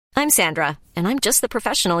I'm Sandra, and I'm just the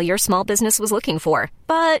professional your small business was looking for.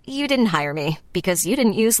 But you didn't hire me because you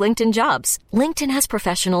didn't use LinkedIn Jobs. LinkedIn has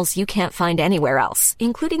professionals you can't find anywhere else,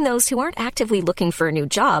 including those who aren't actively looking for a new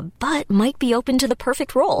job, but might be open to the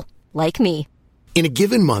perfect role, like me. In a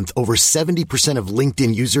given month, over 70% of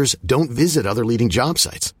LinkedIn users don't visit other leading job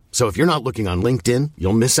sites. So if you're not looking on LinkedIn,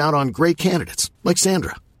 you'll miss out on great candidates like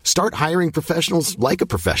Sandra. Start hiring professionals like a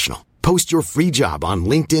professional. Post your free job on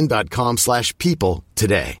linkedin.com/people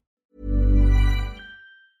today.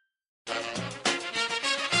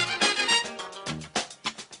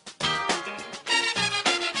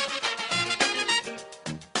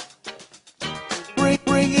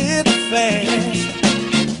 Bring it fast.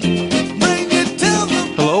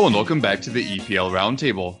 Hello and welcome back to the EPL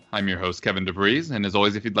Roundtable. I'm your host, Kevin DeVries, and as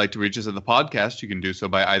always, if you'd like to reach us at the podcast, you can do so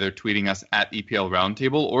by either tweeting us at EPL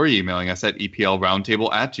Roundtable or emailing us at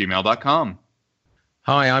eplroundtable@gmail.com.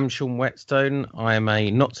 Hi, I'm Sean Whetstone. I'm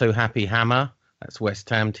a not-so-happy hammer. That's West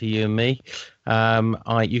Ham to you and me.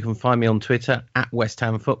 You can find me on Twitter at West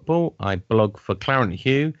Ham Football. I blog for Clarence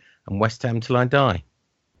Hugh and West Ham Till I Die.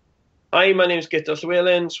 Hi, my name is Guto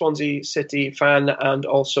Llewellyn, Swansea City fan and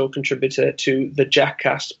also contributor to the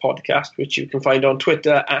Jackcast podcast, which you can find on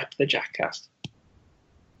Twitter at the Jackcast.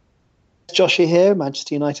 Joshy here,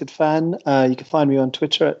 Manchester United fan. You can find me on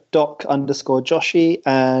Twitter at doc_Joshy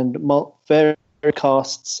and various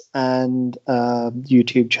casts and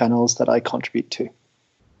YouTube channels that I contribute to.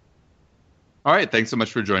 All right, thanks so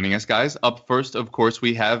much for joining us, guys. Up first, of course,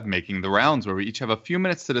 we have Making the Rounds, where we each have a few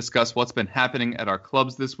minutes to discuss what's been happening at our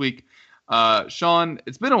clubs this week. Sean,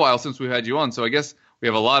 it's been a while since we've had you on, so I guess we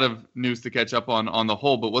have a lot of news to catch up on the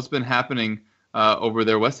whole, but what's been happening over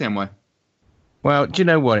there West Ham way? Well, do you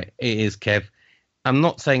know what it is, Kev? I'm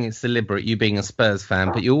not saying it's deliberate, you being a Spurs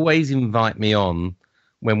fan, but you always invite me on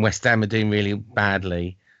when West Ham are doing really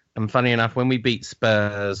badly. And funny enough, when we beat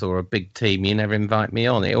Spurs or a big team, you never invite me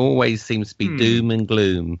on. It always seems to be doom and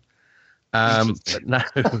gloom. But no,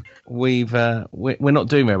 we're not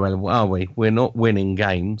doing very well, are we? We're not winning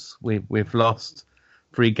games. We've lost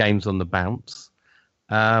 3 games on the bounce,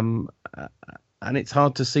 and it's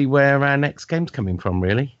hard to see where our next game's coming from,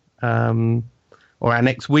 really, or our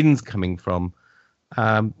next win's coming from.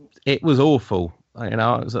 It was awful. I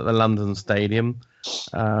was at the London Stadium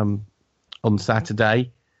on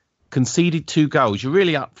Saturday. Conceded 2 goals. You're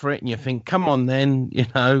really up for it, and you think, come on then,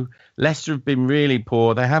 Leicester have been really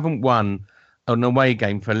poor. They haven't won an away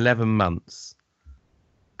game for 11 months,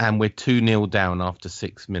 and we're 2-0 down after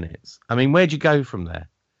 6 minutes. I mean, where'd you go from there?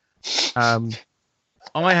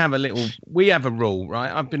 We have a rule, right?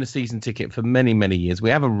 I've been a season ticket for many, many years.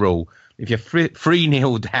 We have a rule. If you're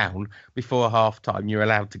 3-0 down before half time, you're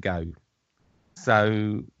allowed to go.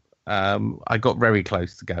 So I got very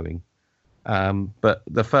close to going. But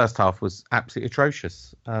the first half was absolutely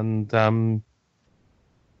atrocious. And, I'm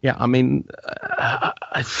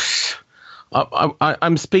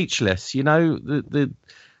speechless.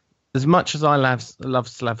 As much as I love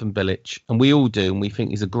Slaven Bilic, and we all do, and we think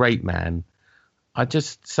he's a great man,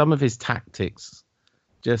 some of his tactics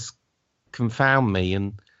just confound me.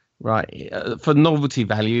 And for novelty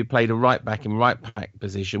value, he played a right back in right back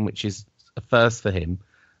position, which is a first for him.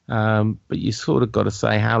 But you sort of got to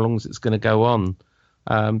say, how long is it going to go on?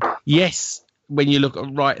 Yes, when you look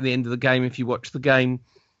right at the end of the game, if you watch the game,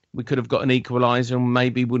 we could have got an equaliser and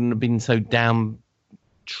maybe wouldn't have been so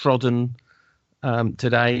downtrodden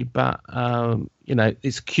today. But,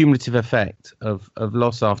 it's a cumulative effect of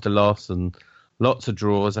loss after loss and lots of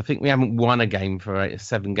draws. I think we haven't won a game for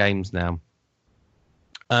 7 games now.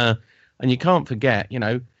 And you can't forget,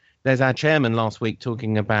 there's our chairman last week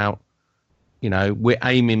talking about, we're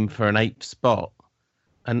aiming for an 8th spot.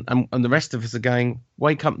 And the rest of us are going,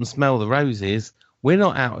 wake up and smell the roses. We're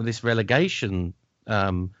not out of this relegation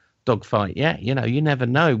dogfight yet. You never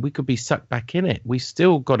know. We could be sucked back in it. We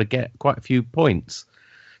still got to get quite a few points.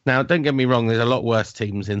 Now, don't get me wrong. There's a lot worse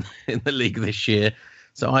teams in the league this year.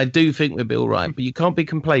 So I do think we'll be all right. But you can't be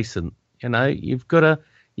complacent. You've got to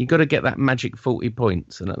get that magic 40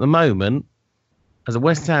 points. And at the moment, as a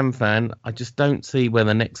West Ham fan, I just don't see where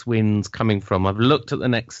the next win's coming from. I've looked at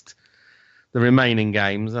the remaining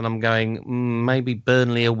games, and I'm going, maybe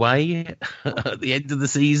Burnley away at the end of the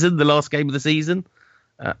season, the last game of the season.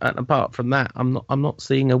 And apart from that, I'm not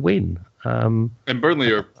seeing a win. And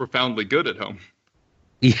Burnley are profoundly good at home.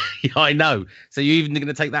 Yeah, I know. So you're even going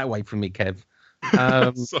to take that away from me, Kev?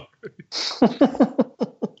 Sorry.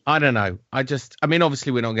 I don't know.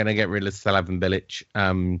 Obviously we're not going to get rid of Slaven Bilic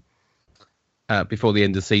before the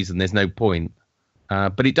end of the season. There's no point.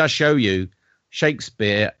 But it does show you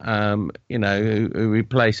Shakespeare, who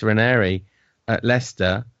replaced Ranieri at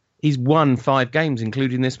Leicester, he's won 5 games,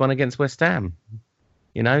 including this one against West Ham.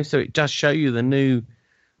 You know, so it does show you the new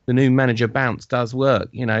manager bounce does work.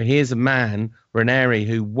 You know, here's a man, Ranieri,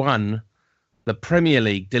 who won the Premier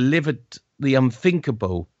League, delivered the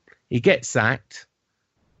unthinkable. He gets sacked.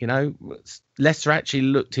 You know, Leicester actually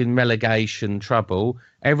looked in relegation trouble.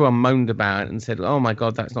 Everyone moaned about it and said, "Oh my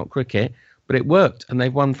God, that's not cricket," but it worked, and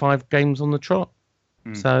they've won 5 games on the trot.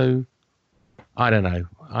 So, I don't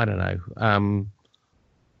know.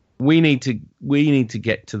 We need to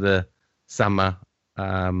get to the summer,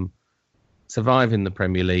 survive in the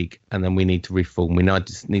Premier League, and then we need to reform. We need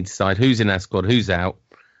to decide who's in our squad, who's out,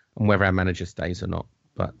 and whether our manager stays or not.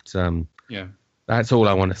 But that's all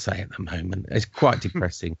I want to say at the moment. It's quite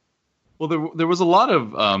depressing. Well, there was a lot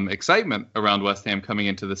of excitement around West Ham coming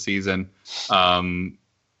into the season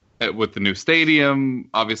with the new stadium.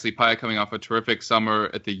 Obviously, Paya coming off a terrific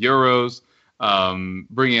summer at the Euros.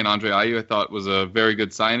 Bringing in Andre Ayew, I thought, was a very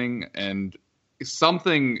good signing. And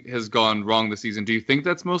something has gone wrong this season. Do you think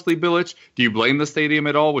that's mostly Bilic? Do you blame the stadium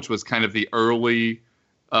at all, which was kind of the early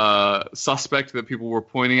suspect that people were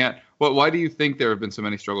pointing at? Why do you think there have been so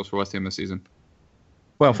many struggles for West Ham this season?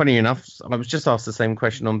 Well, funny enough, I was just asked the same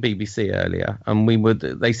question on BBC earlier, and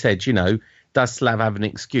they said, you know, does Slav have an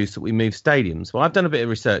excuse that we move stadiums? Well, I've done a bit of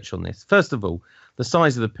research on this. First of all, the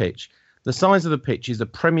size of the pitch. The size of the pitch is a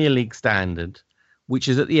Premier League standard, which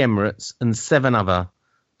is at the Emirates and 7 other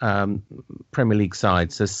Premier League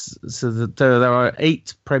sides. So there are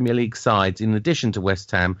 8 Premier League sides in addition to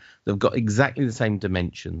West Ham that have got exactly the same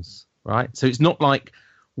dimensions, right? So it's not like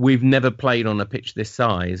we've never played on a pitch this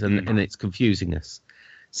size and it's confusing us.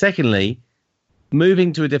 Secondly,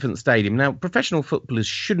 moving to a different stadium. Now, professional footballers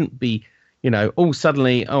shouldn't be, you know,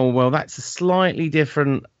 suddenly, that's a slightly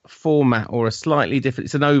different format or a slightly different,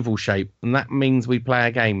 it's an oval shape, and that means we play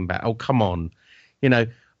a game back. Oh, come on. You know,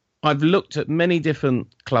 I've looked at many different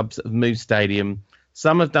clubs that have moved stadium.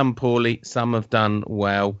 Some have done poorly, some have done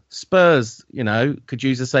well. Spurs, you know, could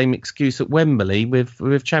use the same excuse at Wembley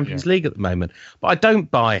with Champions League at the moment. But I don't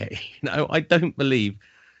buy it. You know, I don't believe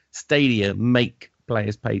stadia make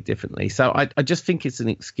players pay differently. So I just think it's an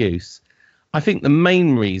excuse. I think the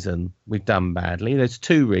main reason we've done badly, there's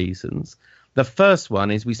 2 reasons. The first one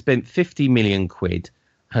is we spent 50 million quid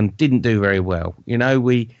and didn't do very well. You know,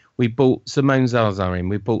 we bought Simone Zaza in,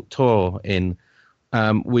 we bought Tor in,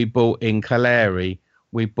 we bought in Caleri,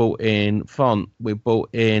 we bought in Font, we bought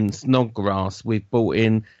in Snodgrass, we bought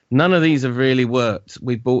in, none of these have really worked.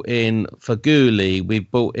 We bought in Faguli, we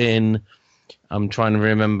bought in, I'm trying to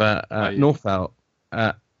remember, Northveld.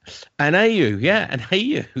 And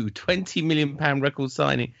Ayew, 20 million pound record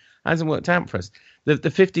signing, hasn't worked out for us.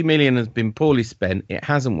 The 50 million has been poorly spent. It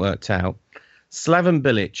hasn't worked out. Slaven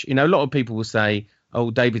Bilic, you know, a lot of people will say, "Oh,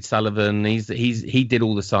 David Sullivan, he did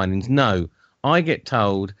all the signings." No, I get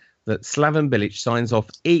told that Slaven Bilic signs off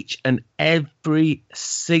each and every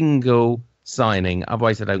single signing.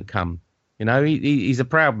 Otherwise, they don't come. You know, he's a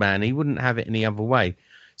proud man. He wouldn't have it any other way.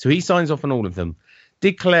 So he signs off on all of them.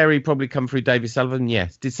 Did Caleri probably come through David Sullivan?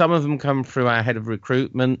 Yes. Did some of them come through our head of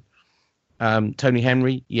recruitment, Tony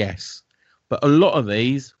Henry? Yes. But a lot of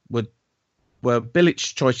these were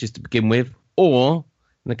Bilic's choices to begin with, or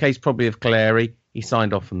in the case probably of Caleri, he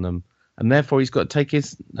signed off on them. And therefore he's got to take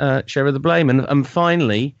his share of the blame. And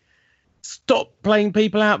finally, stop playing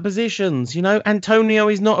people out positions. You know, Antonio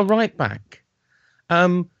is not a right back.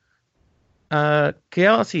 Chiati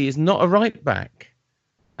is not a right back.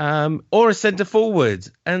 Or a centre forward,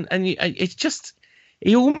 and it's just,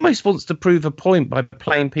 he almost wants to prove a point by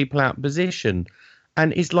playing people out of position,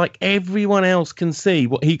 and it's like everyone else can see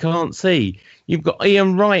what he can't see. You've got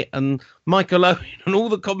Ian Wright and Michael Owen and all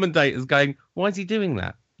the commentators going, "Why is he doing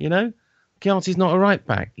that?" You know, Chiati's not a right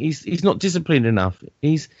back. He's not disciplined enough.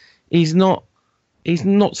 He's not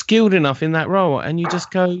skilled enough in that role, and you just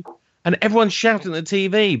go. And everyone's shouting at the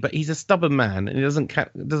TV, but he's a stubborn man, and it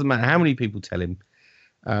doesn't matter how many people tell him.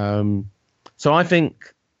 So I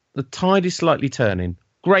think the tide is slightly turning.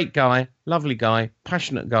 Great guy, lovely guy,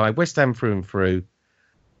 passionate guy, West Ham through and through.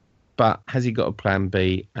 But has he got a plan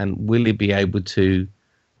B, and will he be able to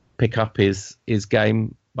pick up his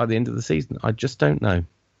game by the end of the season? I just don't know.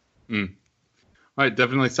 All right,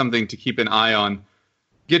 definitely something to keep an eye on.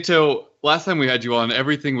 Gitto, last time we had you on,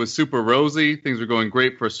 everything was super rosy. Things were going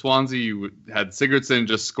great for Swansea. You had Sigurdsson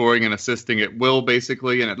just scoring and assisting at will,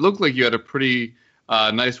 basically, and it looked like you had a pretty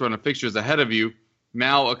nice run of fixtures ahead of you.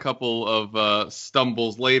 Now a couple of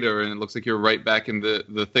stumbles later, and it looks like you're right back in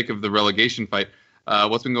the thick of the relegation fight.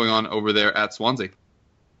 What's been going on over there at Swansea?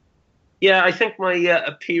 Yeah, I think my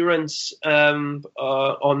appearance on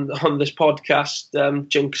this podcast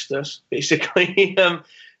jinxed us, basically.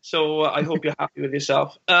 So I hope you're happy with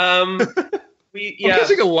yourself. I'm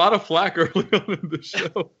catching a lot of flack early on in the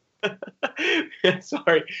show.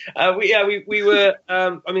 Sorry. We were.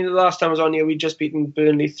 I mean, the last time I was on here, we'd just beaten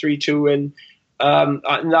Burnley 3-2, and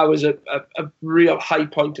that was a real high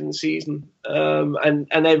point in the season, and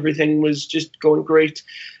everything was just going great.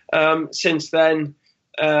 Since then,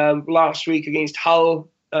 last week against Hull,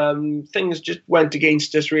 things just went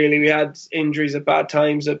against us. Really, we had injuries at bad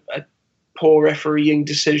times. A poor refereeing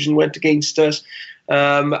decision went against us,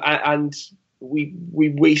 and we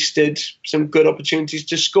wasted some good opportunities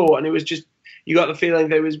to score. And it was just, you got the feeling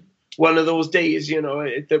there was one of those days,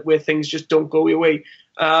 where things just don't go your way.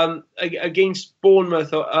 Against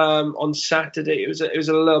Bournemouth on Saturday, it was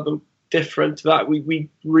a little bit different. That we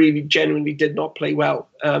really genuinely did not play well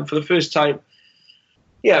for the first time.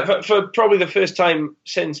 Yeah, for probably the first time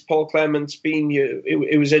since Paul Clement's been here,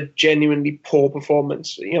 it was a genuinely poor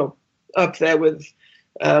performance. Up there with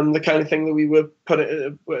the kind of thing that we were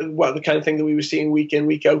the kind of thing that we were seeing week in,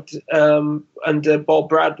 week out under Bob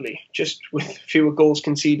Bradley, just with fewer goals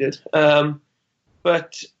conceded.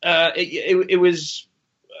 But it was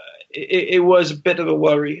a bit of a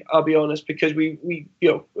worry, I'll be honest, because we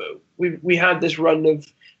had this run of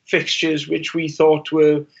fixtures which we thought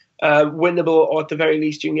were winnable, or at the very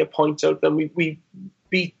least you can get points out of them. We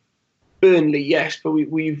beat Burnley, yes, but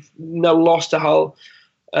we've now lost to Hull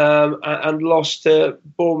and lost to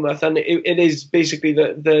Bournemouth, and it is basically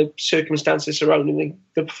the circumstances surrounding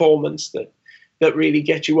the performance that really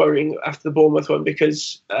get you worrying after the Bournemouth one,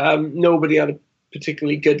 because nobody had a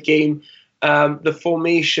particularly good game. The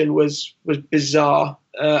formation was bizarre,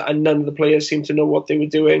 and none of the players seemed to know what they were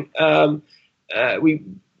doing.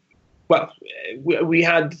 We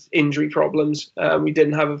had injury problems. We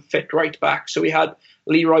didn't have a fit right back, so we had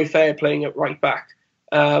Leroy Fair playing at right back.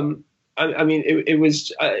 It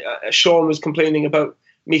was Sean was complaining about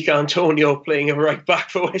Mikel Antonio playing at right back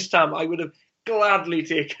for West Ham. I would have gladly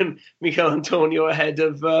taken Mikel Antonio ahead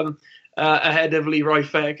of Leroy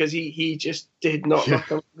Fair, because he just did not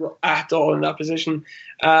look at all in that position.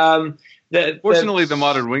 Fortunately, the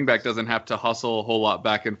modern wingback doesn't have to hustle a whole lot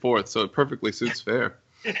back and forth, so it perfectly suits Fair.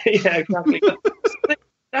 Yeah, exactly.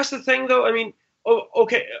 That's the thing, though. I mean,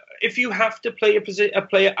 okay, if you have to play a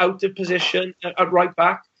player out of position at right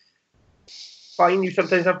back, fine, you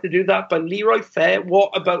sometimes have to do that. But Leroy Fair,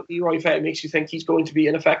 what about Leroy Fair makes you think he's going to be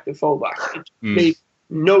an effective fullback? It made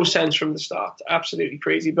no sense from the start. Absolutely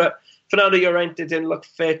crazy. But Fernando Llorente didn't look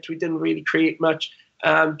fit. We didn't really create much.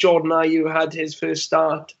 Jordan Ayew had his first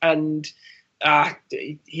start, and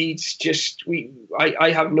he's just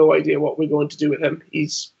I have no idea what we're going to do with him.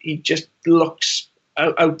 He just looks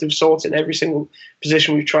out of sorts in every single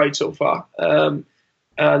position we've tried so far.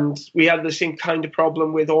 And we had the same kind of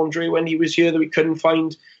problem with Andre when he was here, that we couldn't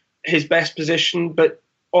find his best position. But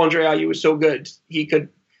Andre Ayew was so good, he could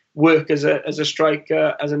work as a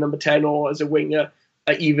striker, as a number 10, or as a winger,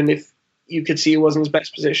 even if you could see it wasn't his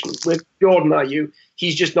best position. With Jordan Ayew,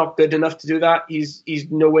 he's just not good enough to do that. He's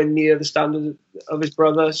nowhere near the standard of his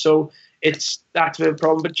brother, so that's a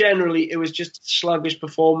problem. But generally, it was just a sluggish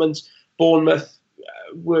performance. Bournemouth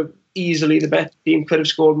were easily the better team, could have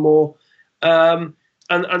scored more.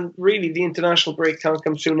 And really, the international break can't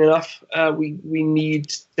come soon enough. We need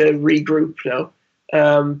to regroup now,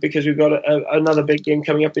 because we've got another big game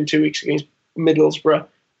coming up in 2 weeks against Middlesbrough,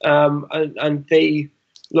 and they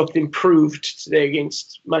looked improved today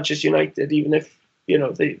against Manchester United, even if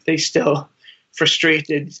they still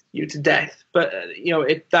frustrated you to death. But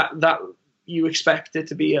that you expect it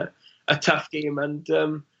to be a tough game, and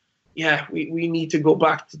we need to go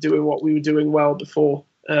back to doing what we were doing well before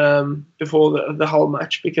the Hull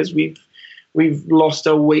match, because we've lost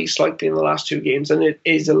our way slightly in the last two games, and it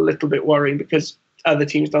is a little bit worrying because other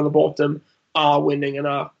teams down the bottom are winning and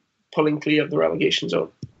are pulling clear of the relegation zone.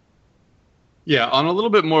 Yeah, on a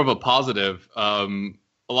little bit more of a positive, a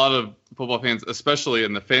lot of football fans, especially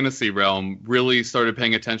in the fantasy realm, really started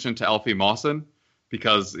paying attention to Alfie Mawson,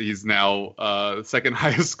 because he's now the second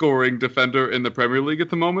highest scoring defender in the Premier League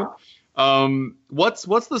at the moment. What's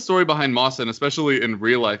the story behind Mawson, especially in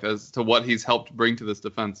real life, as to what he's helped bring to this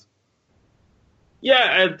defense?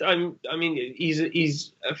 Yeah, I mean,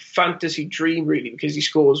 he's a fantasy dream, really, because he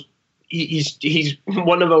scores. He's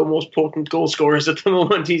one of our most potent goal scorers at the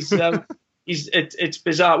moment. It's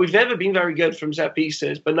bizarre. We've never been very good from set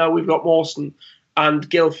pieces, but now we've got Mawson and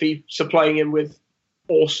Gylfi supplying him with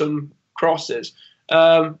awesome crosses.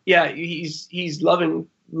 He's loving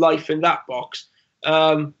life in that box.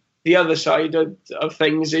 The other side of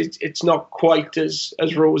things, it's not quite as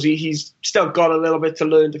rosy. He's still got a little bit to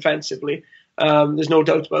learn defensively. There's no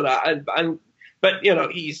doubt about that. But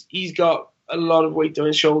he's got a lot of weight on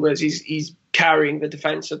his shoulders. He's carrying the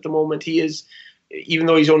defence at the moment. He is, even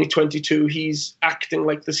though he's only 22, he's acting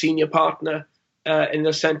like the senior partner in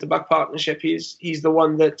the centre-back partnership. He's the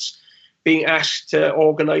one that's being asked to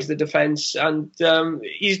organise the defence, and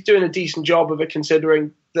he's doing a decent job of it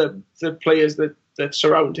considering the players that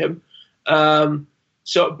surround him.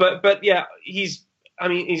 But yeah, he's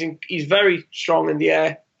very strong in the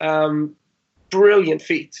air. Brilliant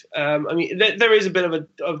feet. There is a bit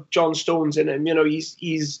of John Stones in him.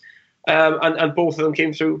 He's and both of them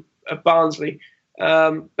came through at Barnsley.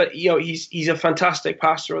 But he's a fantastic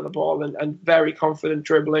passer of the ball and very confident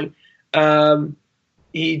dribbling.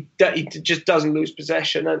 He just doesn't lose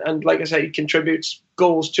possession, and like I say, he contributes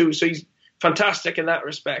goals too. So he's fantastic in that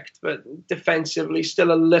respect. But defensively,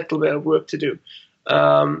 still a little bit of work to do.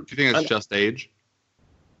 Do you think it's just age?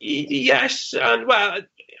 Yes, and well,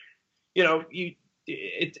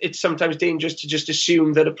 it's sometimes dangerous to just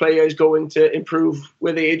assume that a player is going to improve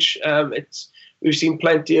with age. We've seen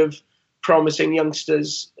plenty of promising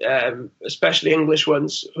youngsters, especially English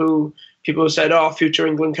ones, who people have said, future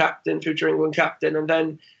England captain, and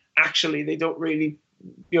then actually they don't really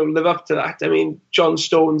live up to that. I mean, John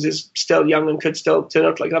Stones is still young and could still turn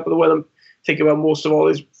out like that, but the one I'm thinking about most of all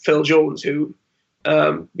is Phil Jones, who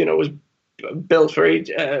was built for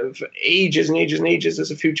ages and ages and ages as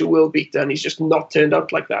a future world beater, and he's just not turned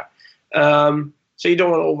out like that. So you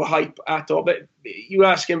don't want to overhype at all. But you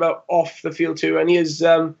ask him about off the field too, and he is,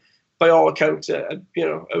 by all accounts, a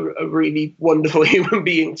really wonderful human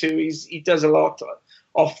being too. He does a lot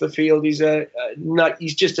off the field. He's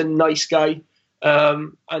just a nice guy,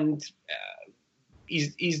 and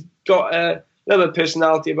he's got a little bit of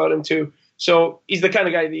personality about him too. So he's the kind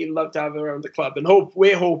of guy that you'd love to have around the club, and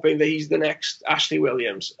we're hoping that he's the next Ashley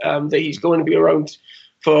Williams, that he's going to be around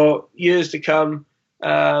for years to come,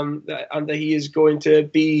 and that he is going to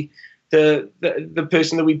be the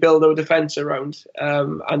person that we build our defence around.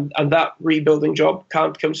 And that rebuilding job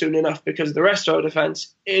can't come soon enough, because the rest of our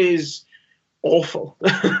defence is awful.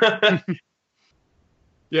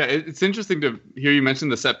 Yeah, it's interesting to hear you mention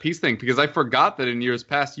the set piece thing, because I forgot that in years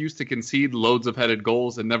past you used to concede loads of headed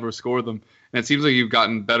goals and never score them. And it seems like you've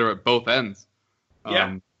gotten better at both ends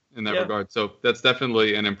in that regard. So that's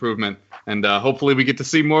definitely an improvement. And hopefully we get to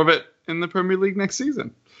see more of it in the Premier League next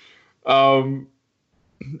season. All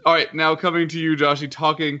right, now coming to you, Joshy,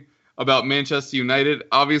 talking about Manchester United.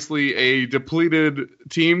 Obviously a depleted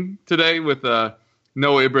team today with no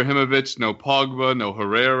Ibrahimovic, no Pogba, no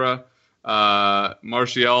Herrera.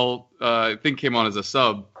 Martial, I think, came on as a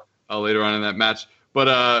sub later on in that match.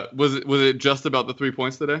 But was it just about the 3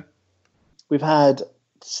 points today? We've had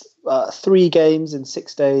 3 games in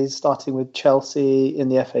 6 days, starting with Chelsea in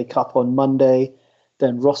the FA Cup on Monday,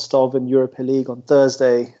 then Rostov in Europa League on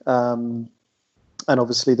Thursday, and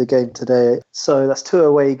obviously the game today. So that's 2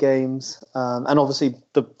 away games. And obviously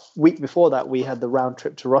the week before that, we had the round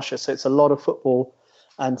trip to Russia. So it's a lot of football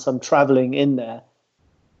and some travelling in there.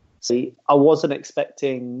 So I wasn't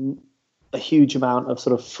expecting a huge amount of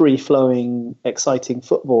sort of free-flowing, exciting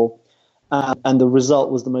football, and the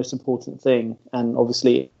result was the most important thing. And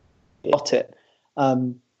obviously, it got it.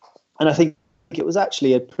 And I think it was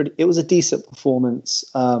actually it was a decent performance,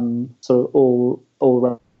 sort of all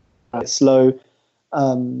around slow,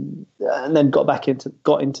 and then got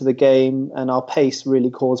into the game, and our pace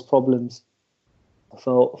really caused problems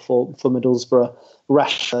for Middlesbrough.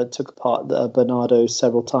 Rashford took apart Bernardo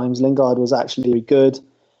several times. Lingard was actually really good.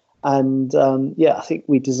 And I think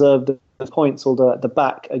we deserved the points, although at the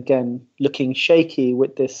back, again, looking shaky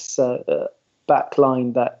with this back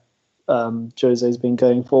line that Jose's been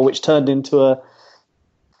going for, which turned into a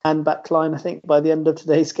hand-back line, I think, by the end of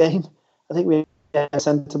today's game. I think we had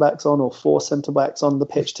centre-backs on, or 4 centre-backs on the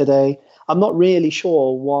pitch today. I'm not really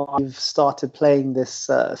sure why we've started playing this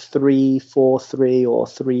 3-4-3 or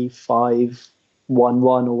 3-5-1-1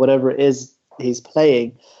 or whatever it is he's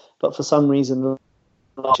playing, but for some reason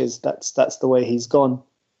that's the way he's gone,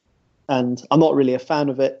 and I'm not really a fan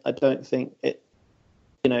of it. I don't think it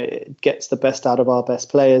gets the best out of our best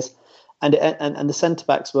players, and the centre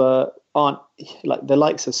backs aren't like the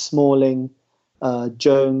likes of Smalling,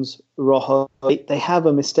 Jones, Rojo. They have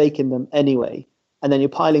a mistake in them anyway, and then you're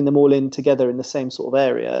piling them all in together in the same sort of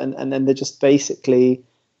area, and then they're just basically,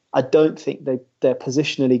 I don't think they're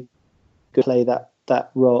positionally good to play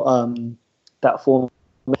that role, that form.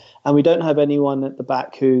 And we don't have anyone at the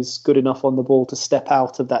back who's good enough on the ball to step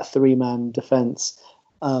out of that 3-man defence.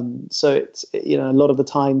 So it's, a lot of the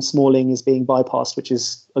time Smalling is being bypassed, which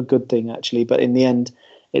is a good thing actually. But in the end,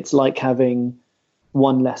 it's like having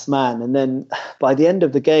one less man. And then by the end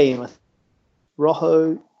of the game,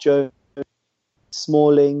 Rojo, Joe,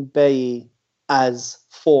 Smalling, Bailly, as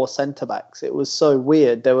 4 centre-backs. It was so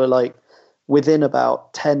weird. They were like within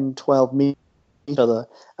about 10, 12 meters of each other.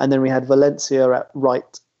 And then we had Valencia at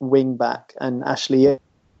right wing-back and Ashley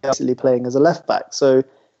actually playing as a left-back. So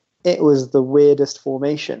it was the weirdest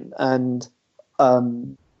formation. And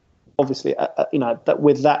obviously, that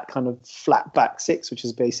with that kind of flat back 6, which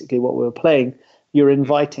is basically what we were playing, you're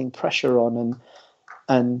inviting pressure on,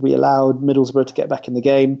 and we allowed Middlesbrough to get back in the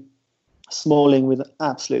game. Smalling with an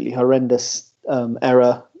absolutely horrendous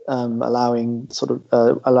error, allowing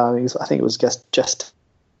I think it was just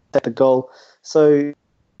the goal. So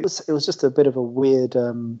it was just a bit of a weird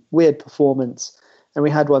performance. And we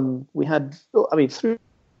had through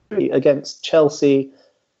against Chelsea,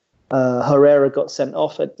 Herrera got sent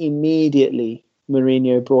off, and immediately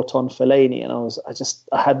Mourinho brought on Fellaini, and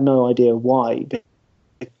I had no idea why.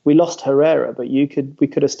 We lost Herrera, but we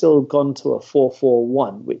could have still gone to a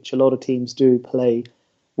 4-4-1, which a lot of teams do play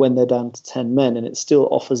when they're down to 10 men, and it still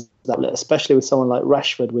offers that, especially with someone like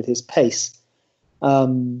Rashford with his pace.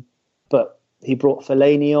 But he brought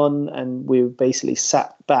Fellaini on, and we basically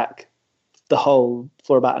sat back for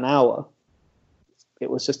about an hour. It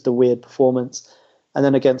was just a weird performance. And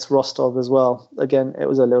then against Rostov as well, again, it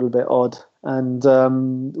was a little bit odd. And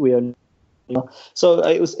so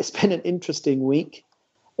it's been an interesting week.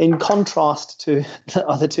 In contrast to the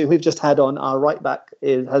other two we've just had on, our right back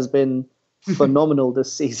has been phenomenal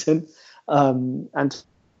this season. And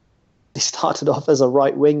he started off as a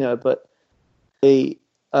right winger, but the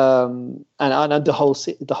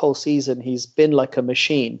whole season he's been like a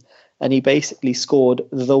machine, and he basically scored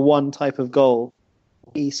the one type of goal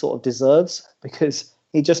he sort of deserves, because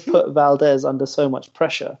he just put Valdez under so much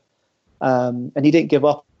pressure, and he didn't give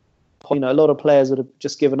up. A lot of players would have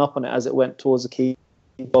just given up on it as it went towards the key,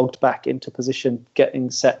 bogged back into position,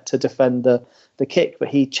 getting set to defend the kick, but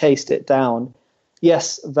he chased it down.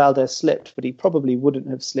 Yes, Valdez slipped, but he probably wouldn't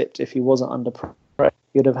have slipped if he wasn't under pressure.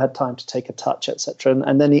 He'd have had time to take a touch, etc.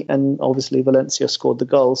 And then obviously Valencia scored the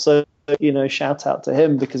goal. So shout out to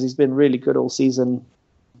him, because he's been really good all season,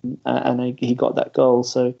 and he got that goal.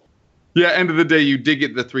 So yeah, end of the day, you did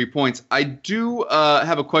get the 3 points. I do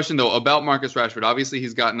have a question though about Marcus Rashford. Obviously,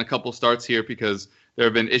 he's gotten a couple starts here because there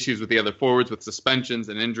have been issues with the other forwards, with suspensions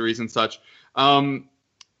and injuries and such.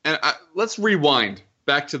 Let's rewind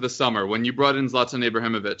back to the summer when you brought in Zlatan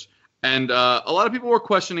Ibrahimovic. And a lot of people were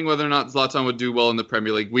questioning whether or not Zlatan would do well in the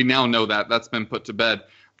Premier League. We now know that. That's been put to bed.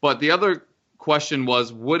 But the other question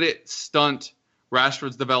was, would it stunt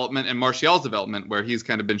Rashford's development and Martial's development, where he's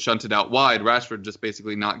kind of been shunted out wide, Rashford just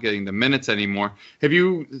basically not getting the minutes anymore? Have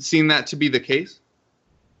you seen that to be the case?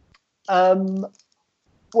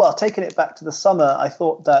 Well, taking it back to the summer, I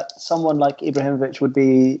thought that someone like Ibrahimovic would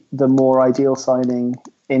be the more ideal signing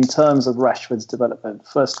in terms of Rashford's development.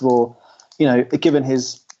 First of all, given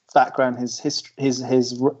his background, his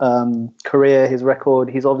career, his record,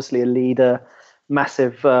 he's obviously a leader,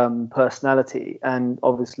 massive personality, and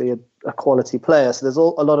obviously a quality player. So there's a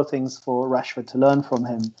lot of things for Rashford to learn from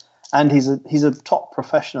him. And he's a top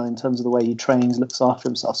professional in terms of the way he trains, looks after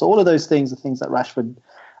himself. So all of those things are things that Rashford,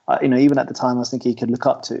 even at the time, I was thinking he could look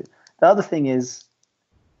up to. The other thing is,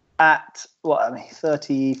 at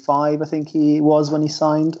 35, I think he was when he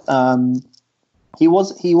signed. He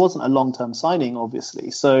wasn't a long-term signing,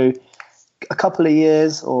 obviously. So a couple of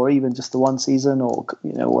years, or even just the one season, or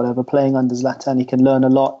whatever, playing under Zlatan, he can learn a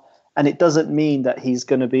lot. And it doesn't mean that he's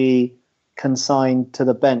going to be consigned to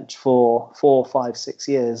the bench for 4, 5, 6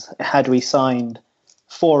 years. Had we signed,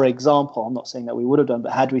 for example, I'm not saying that we would have done,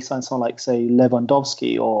 but had we signed someone like, say,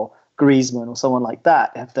 Lewandowski or Griezmann or someone like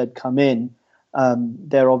that, if they'd come in,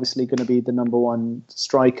 they're obviously going to be the number one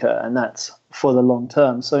striker, and that's for the long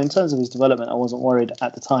term. So in terms of his development, I wasn't worried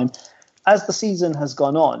at the time. As the season has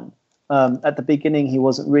gone on, at the beginning, he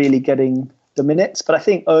wasn't really getting the minutes, but I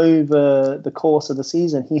think over the course of the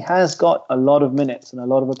season, he has got a lot of minutes and a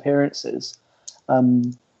lot of appearances.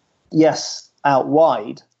 Yes, out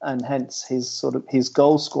wide, and hence his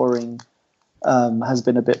goal scoring has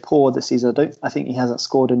been a bit poor this season. I think he hasn't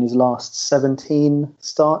scored in his last 17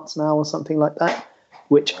 starts now, or something like that,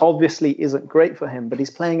 which obviously isn't great for him. But he's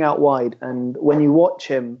playing out wide, and when you watch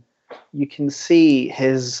him, you can see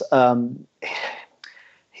his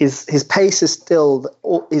pace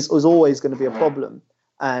is always going to be a problem.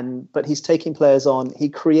 But he's taking players on. He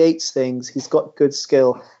creates things. He's got good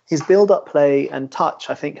skill. His build-up play and touch,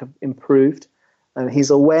 I think, have improved.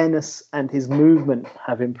 His awareness and his movement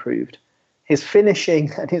have improved. His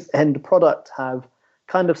finishing and his end product have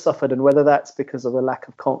kind of suffered, and whether that's because of a lack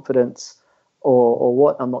of confidence or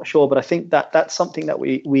what, I'm not sure. But I think that's something that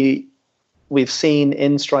we've seen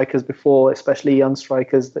in strikers before, especially young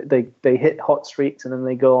strikers. They hit hot streaks and then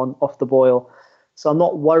they go on off the boil. So I'm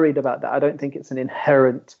not worried about that. I don't think it's an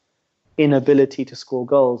inherent inability to score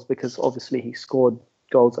goals, because obviously he scored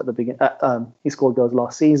goals at the beginning. He scored goals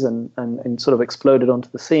last season and sort of exploded onto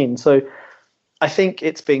the scene. So I think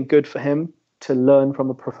it's been good for him to learn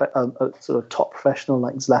from a sort of top professional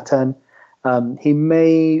like Zlatan. He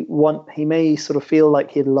may sort of feel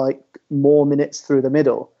like he'd like more minutes through the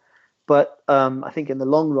middle, but I think in the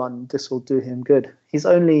long run this will do him good. He's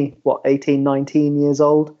only 18, 19 years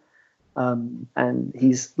old. And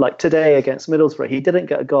he's like today against Middlesbrough, he didn't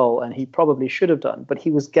get a goal and he probably should have done, but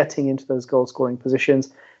he was getting into those goal scoring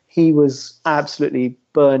positions. He was absolutely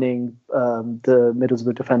burning the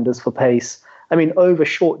Middlesbrough defenders for pace. I mean, over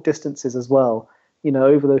short distances as well. You know,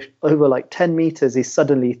 over like 10 meters, he's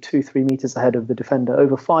suddenly 2-3 meters ahead of the defender.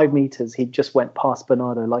 Over 5 meters, he just went past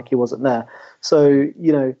Bernardo like he wasn't there. So,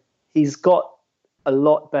 you know, he's got a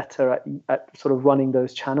lot better at sort of running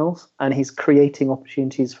those channels, and he's creating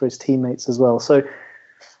opportunities for his teammates as well. So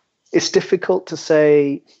it's difficult to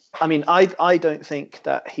say. I mean, I don't think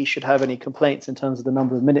that he should have any complaints in terms of the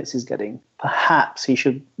number of minutes he's getting. Perhaps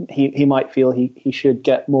he might feel he should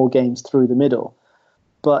get more games through the middle.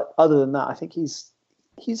 But other than that, I think he's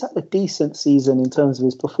had a decent season in terms of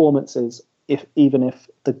his performances, even if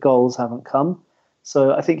the goals haven't come.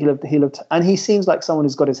 So I think he looked, and he seems like someone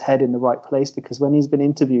who's got his head in the right place, because when he's been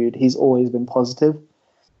interviewed, he's always been positive.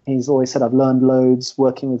 He's always said, I've learned loads,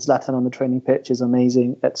 working with Zlatan on the training pitch is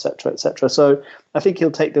amazing, etc., etc. So I think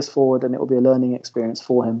he'll take this forward and it will be a learning experience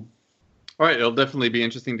for him. All right, it'll definitely be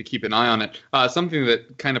interesting to keep an eye on it. Something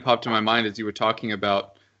that kind of popped in my mind as you were talking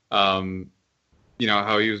about, you know,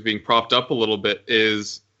 how he was being propped up a little bit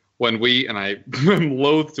is when we, and I am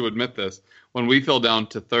loath to admit this, when we fell down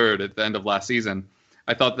to third at the end of last season,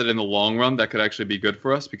 I thought that in the long run that could actually be good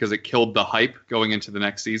for us because it killed the hype going into the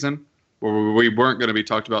next season where we weren't going to be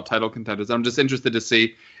talked about title contenders. I'm just interested to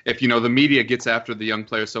see if, you know, the media gets after the young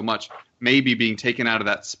player so much, maybe being taken out of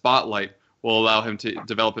that spotlight will allow him to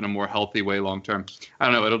develop in a more healthy way long term. I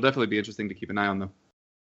don't know. It'll definitely be interesting to keep an eye on them.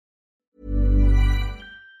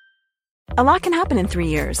 A lot can happen in 3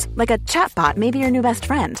 years, like a chatbot may be your new best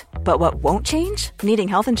friend. But what won't change? Needing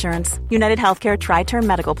health insurance. United Healthcare Tri-Term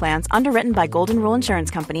Medical Plans, underwritten by Golden Rule Insurance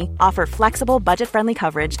Company, offer flexible, budget-friendly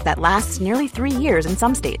coverage that lasts nearly 3 years in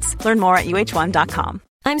some states. Learn more at uh1.com.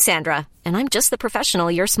 I'm Sandra, and I'm just the professional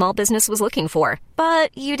your small business was looking for.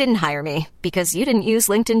 But you didn't hire me because you didn't use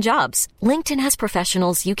LinkedIn Jobs. LinkedIn has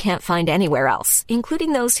professionals you can't find anywhere else,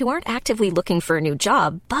 including those who aren't actively looking for a new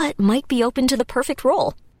job, but might be open to the perfect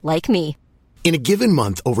role, like me. In a given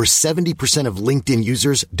month, over 70% of LinkedIn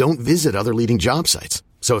users don't visit other leading job sites.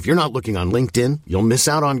 So if you're not looking on LinkedIn, you'll miss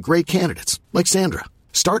out on great candidates like Sandra.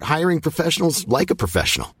 Start hiring professionals like a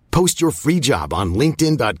professional. Post your free job on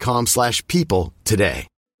linkedin.com/people today.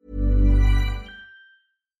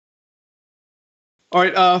 All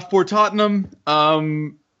right, for Tottenham,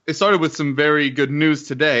 it started with some very good news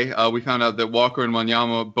today. We found out that Walker and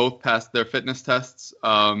Wanyama both passed their fitness tests.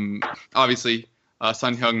 Obviously,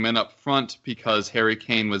 Son Heung-min up front because Harry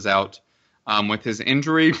Kane was out with his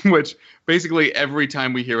injury, which basically every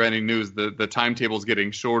time we hear any news, the timetable's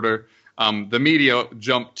getting shorter. The media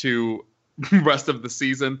jumped to rest of the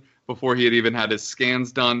season before he had even had his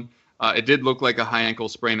scans done. It did look like a high ankle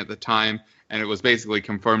sprain at the time, and it was basically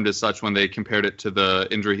confirmed as such when they compared it to the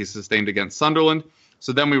injury he sustained against Sunderland.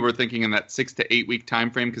 So then we were thinking in that 6 to 8 week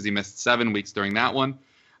time frame because he missed 7 weeks during that one.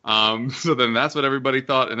 So then that's what everybody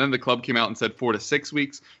thought. And then the club came out and said 4 to 6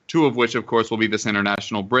 weeks, 2 of which, of course, will be this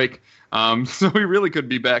international break. So we really could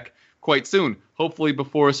be back quite soon, hopefully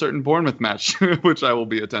before a certain Bournemouth match, which I will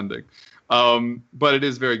be attending. But it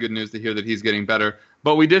is very good news to hear that he's getting better.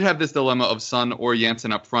 But we did have this dilemma of Son or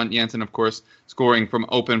Janssen up front. Janssen, of course, scoring from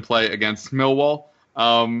open play against Millwall.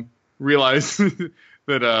 Realize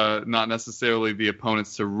that not necessarily the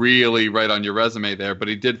opponents to really write on your resume there, but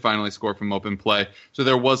he did finally score from open play. So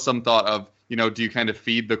there was some thought of, you know, do you kind of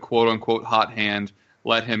feed the quote-unquote hot hand,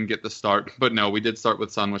 let him get the start? But no, we did start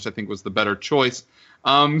with Son, which I think was the better choice.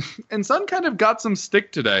 And Son kind of got some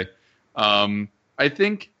stick today. I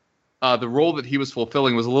think the role that he was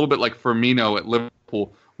fulfilling was a little bit like Firmino at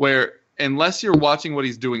Liverpool, where unless you're watching what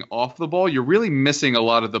he's doing off the ball, you're really missing a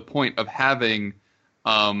lot of the point of having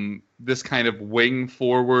this kind of wing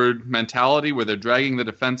forward mentality where they're dragging the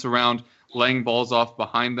defense around, laying balls off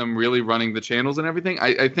behind them, really running the channels and everything.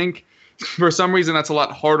 I think for some reason that's a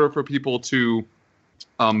lot harder for people to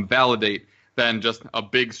validate than just a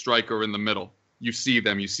big striker in the middle. You see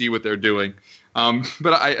them, you see what they're doing.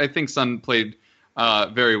 But I think Son played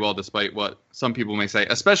very well despite what some people may say,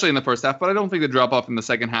 especially in the first half. But I don't think the drop-off in the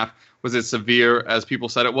second half was as severe as people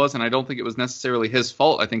said it was, and I don't think it was necessarily his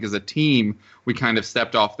fault. I think as a team, we kind of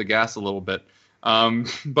stepped off the gas a little bit.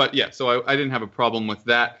 But yeah, so I didn't have a problem with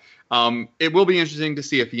that. It will be interesting to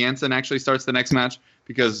see if Janssen actually starts the next match,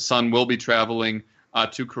 because Son will be traveling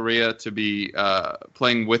to Korea to be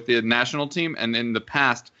playing with the national team. And in the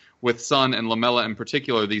past, with Son and Lamela in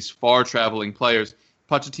particular, these far-traveling players,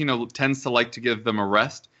 Pochettino tends to like to give them a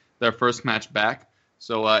rest their first match back.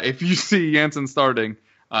 So if you see Janssen starting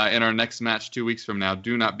in our next match 2 weeks from now,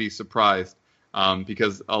 do not be surprised,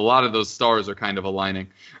 because a lot of those stars are kind of aligning.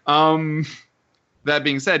 That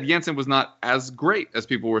being said, Janssen was not as great as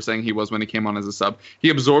people were saying he was when he came on as a sub.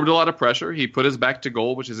 He absorbed a lot of pressure. He put his back to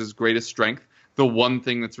goal, which is his greatest strength. The one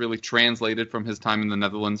thing that's really translated from his time in the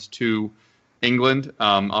Netherlands to England.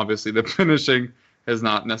 Obviously, the finishing has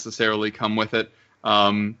not necessarily come with it.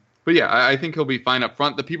 But yeah, I think he'll be fine up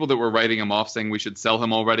front. The people that were writing him off saying we should sell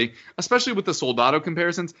him already, especially with the Soldado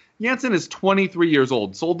comparisons, Janssen is 23 years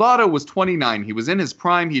old. Soldado was 29. He was in his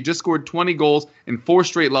prime. He just scored 20 goals in 4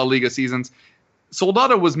 straight La Liga seasons.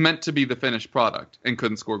 Soldado was meant to be the finished product and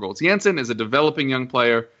couldn't score goals. Janssen is a developing young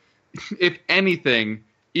player. If anything,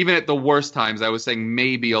 even at the worst times, I was saying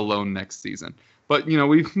maybe a loan next season. But,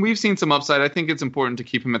 we've seen some upside. I think it's important to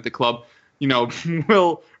keep him at the club.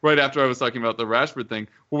 Right after I was talking about the Rashford thing,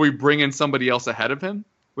 will we bring in somebody else ahead of him,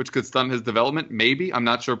 which could stunt his development? Maybe. I'm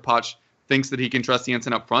not sure Poch thinks that he can trust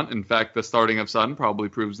Janssen up front. In fact, the starting of Son probably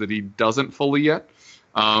proves that he doesn't fully yet.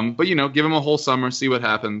 But, give him a whole summer, see what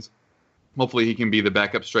happens. Hopefully he can be the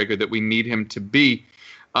backup striker that we need him to be.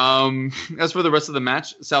 As for the rest of the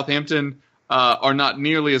match, Southampton are not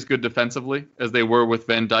nearly as good defensively as they were with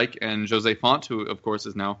Van Dijk and Jose Font, who, of course,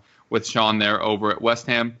 is now with Sean there over at West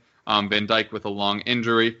Ham. Van Dijk with a long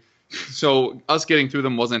injury. So us getting through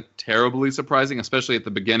them wasn't terribly surprising, especially at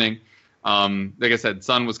the beginning. Like I said,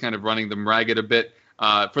 Son was kind of running them ragged a bit.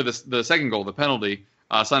 For the second goal, the penalty,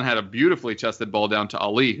 Son had a beautifully chested ball down to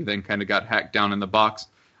Ali, who then kind of got hacked down in the box.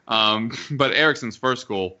 But Eriksen's first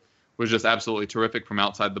goal was just absolutely terrific from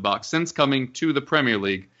outside the box. Since coming to the Premier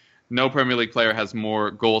League, no Premier League player has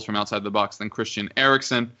more goals from outside the box than Christian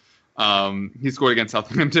Eriksen. He scored against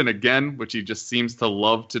Southampton again, which he just seems to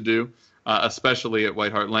love to do, especially at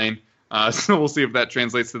White Hart Lane. So we'll see if that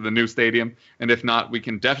translates to the new stadium. And if not, we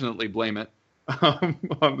can definitely blame it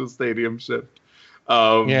on the stadium shift.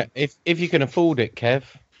 Yeah, if you can afford it, Kev.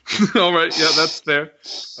 All right, yeah, that's fair.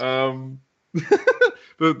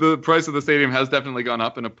 The price of the stadium has definitely gone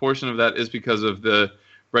up, and a portion of that is because of the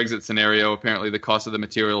Brexit scenario. Apparently, the cost of the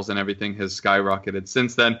materials and everything has skyrocketed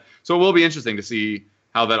since then. So it will be interesting to see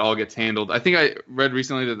how that all gets handled. I think I read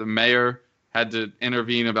recently that the mayor had to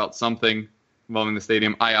intervene about something involving the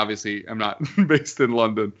stadium. I obviously am not based in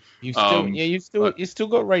London. You still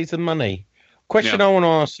got to raise the money. Question I want to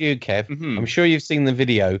ask you, Kev. Mm-hmm. I'm sure you've seen the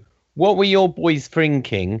video. What were your boys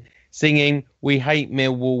thinking, singing "We hate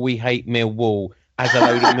Millwall, we hate Millwall" as a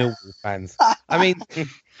load of Millwall fans? I mean,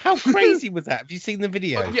 how crazy was that? Have you seen the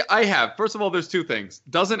video? Yeah, I have. First of all, there's 2 things.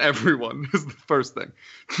 Doesn't everyone is the first thing.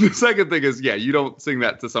 The second thing is, yeah, you don't sing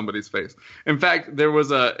that to somebody's face. In fact, there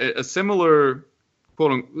was a similar,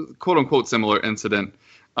 quote unquote, similar incident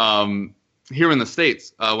here in the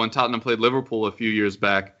States when Tottenham played Liverpool a few years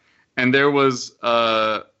back. And there was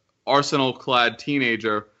an Arsenal-clad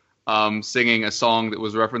teenager singing a song that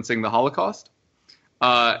was referencing the Holocaust.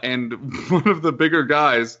 And one of the bigger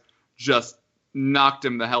guys just knocked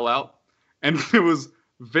him the hell out. And it was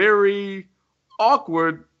very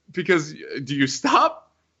awkward because do you stop?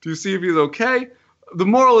 Do you see if he's okay? The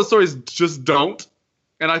moral of the story is just don't.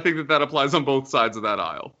 And I think that applies on both sides of that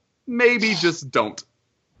aisle. Maybe just don't.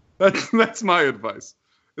 That's my advice,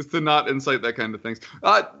 is to not incite that kind of things.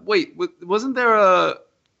 Wait, wasn't there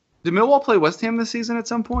did Millwall play West Ham this season at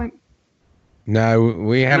some point? No,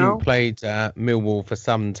 we haven't played Millwall for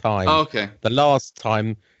some time. Oh, okay. The last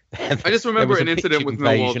time... I just remember an incident with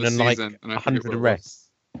Millwall this season. And 100 arrests.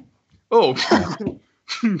 Oh,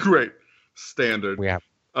 great. Standard. We have.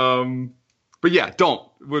 But yeah,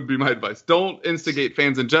 would be my advice. Don't instigate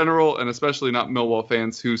fans in general, and especially not Millwall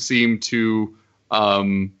fans who seem to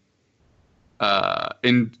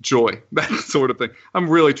enjoy that sort of thing. I'm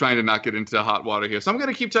really trying to not get into hot water here, so I'm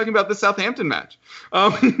going to keep talking about the Southampton match.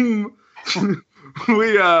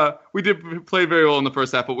 We did play very well in the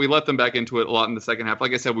first half, but we let them back into it a lot in the second half.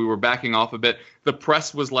 Like I said, we were backing off a bit. The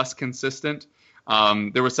press was less consistent.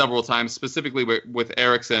 There were several times, specifically with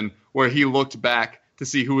Eriksen, where he looked back to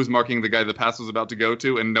see who was marking the guy the pass was about to go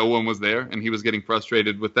to, and no one was there, and he was getting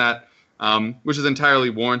frustrated with that, which is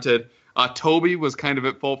entirely warranted. Toby was kind of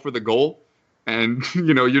at fault for the goal, and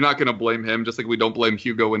you're not going to blame him, just like we don't blame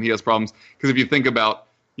Hugo when he has problems, because if you think about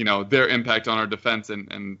their impact on our defense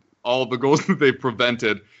and all the goals that they've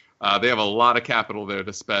prevented, they have a lot of capital there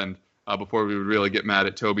to spend before we would really get mad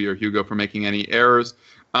at Toby or Hugo for making any errors.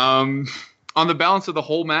 On the balance of the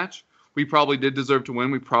whole match, we probably did deserve to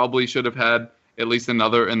win. We probably should have had at least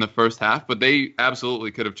another in the first half, but they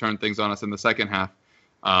absolutely could have turned things on us in the second half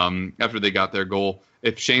after they got their goal.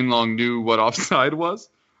 If Shane Long knew what offside was,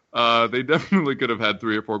 they definitely could have had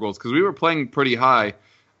 3 or 4 goals because we were playing pretty high,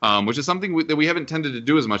 which is something that we haven't tended to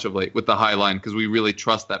do as much of late with the high line because we really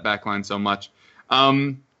trust that back line so much.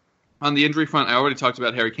 On the injury front, I already talked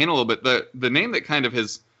about Harry Kane a little bit. The name that kind of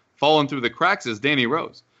has fallen through the cracks is Danny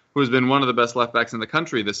Rose, who has been one of the best left backs in the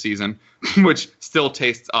country this season, which still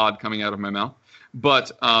tastes odd coming out of my mouth.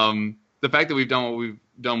 But the fact that we've done what we've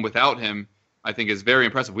done without him, I think, is very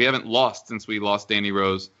impressive. We haven't lost since we lost Danny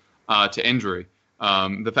Rose to injury.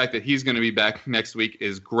 The fact that he's going to be back next week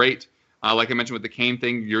is great. Like I mentioned with the Kane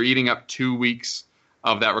thing, you're eating up 2 weeks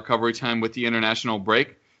of that recovery time with the international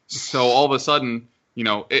break. So all of a sudden,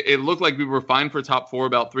 it looked like we were fine for top 4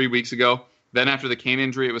 about 3 weeks ago. Then after the Kane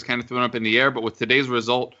injury, it was kind of thrown up in the air. But with today's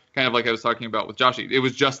result, kind of like I was talking about with Joshy, it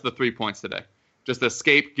was just the 3 points today. Just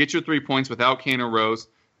escape, get your 3 points without Kane or Rose,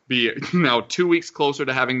 be now 2 weeks closer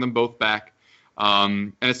to having them both back.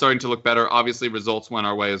 And it's starting to look better. Obviously, results went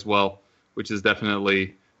our way as well, which is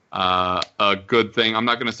definitely a good thing. I'm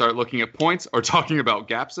not going to start looking at points or talking about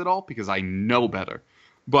gaps at all because I know better.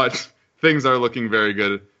 But things are looking very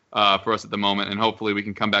good for us at the moment, and hopefully we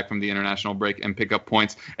can come back from the international break and pick up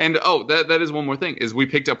points. And, that is one more thing, is we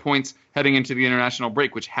picked up points heading into the international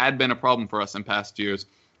break, which had been a problem for us in past years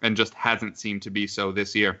and just hasn't seemed to be so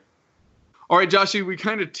this year. All right, Joshy, we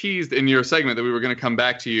kind of teased in your segment that we were going to come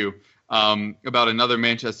back to you about another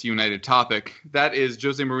Manchester United topic. That is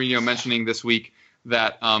Jose Mourinho mentioning this week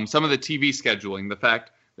that some of the TV scheduling, the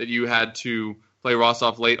fact that you had to play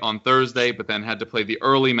Rostov late on Thursday, but then had to play the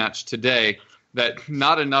early match today, that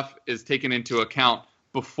not enough is taken into account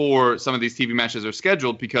before some of these TV matches are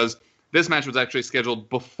scheduled, because this match was actually scheduled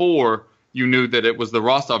before you knew that it was the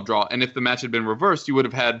Rostov draw. And if the match had been reversed, you would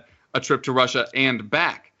have had a trip to Russia and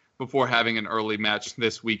back before having an early match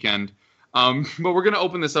this weekend. But we're going to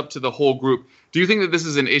open this up to the whole group. Do you think that this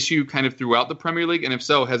is an issue kind of throughout the Premier League? And if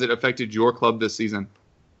so, has it affected your club this season?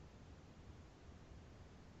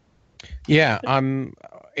 Yeah,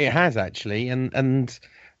 it has actually. And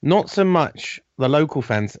not so much the local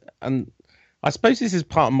fans. And I suppose this is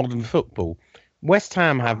part of modern football. West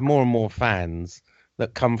Ham have more and more fans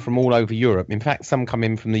that come from all over Europe. In fact, some come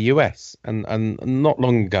in from the US. And not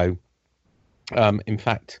long ago, in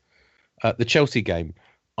fact, the Chelsea game,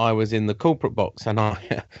 I was in the corporate box and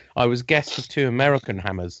I was guest of 2 American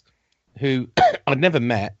Hammers who I'd never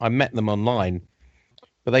met. I met them online,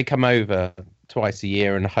 but they come over twice a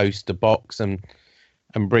year and host a box and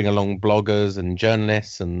bring along bloggers and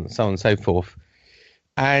journalists and so on and so forth.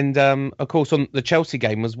 And of course, on the Chelsea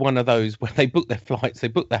game was one of those where they booked their flights, they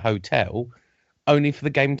booked their hotel, only for the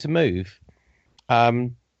game to move.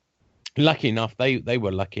 Lucky enough, they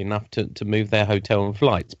were lucky enough to move their hotel and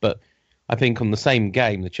flights. But I think on the same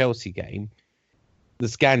game, the Chelsea game, the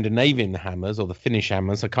Scandinavian Hammers or the Finnish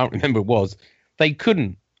Hammers, I can't remember what it was, they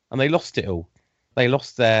couldn't, and they lost it all. They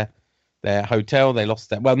lost their hotel, they lost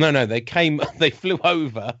their... Well, no, they flew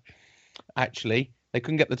over, actually. They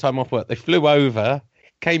couldn't get the time off work. They flew over,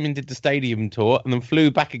 came and did the stadium tour, and then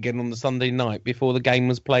flew back again on the Sunday night before the game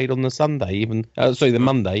was played on the Sunday, the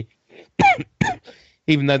Monday,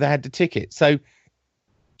 even though they had the ticket. So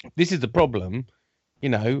this is the problem.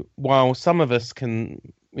 While some of us can,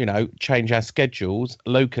 change our schedules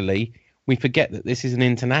locally, we forget that this is an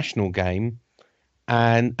international game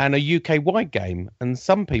and a UK-wide game. And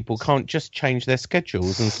some people can't just change their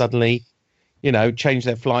schedules and suddenly, change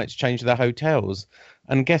their flights, change their hotels.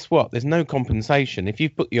 And guess what? There's no compensation. If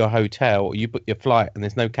you've booked your hotel or you book your flight and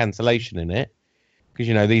there's no cancellation in it,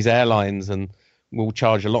 because, these airlines will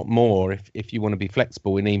charge a lot more if you want to be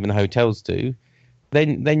flexible, and even hotels do.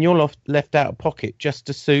 Then you're left out of pocket just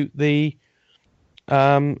to suit the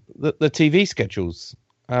TV schedules.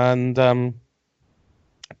 And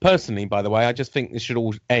personally, by the way, I just think this should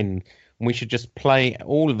all end, and we should just play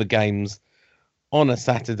all of the games on a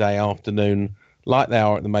Saturday afternoon, like they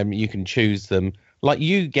are at the moment. You can choose them, like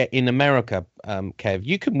you get in America, Kev.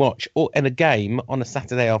 You can watch in a game on a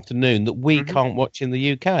Saturday afternoon that we can't watch in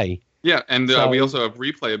the UK. Yeah, and we also have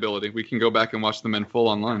replay ability. We can go back and watch them in full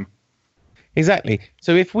online. Exactly.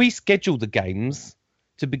 So if we schedule the games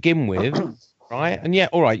to begin with, right? And yeah,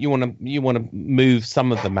 all right, you want to move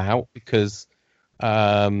some of them out because you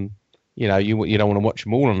don't want to watch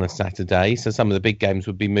them all on a Saturday. So some of the big games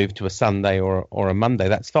would be moved to a Sunday or a Monday.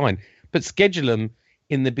 That's fine. But schedule them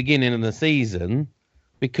in the beginning of the season,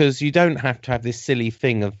 because you don't have to have this silly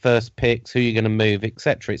thing of first picks, who you're going to move,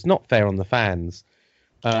 etc. It's not fair on the fans.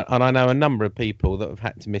 And I know a number of people that have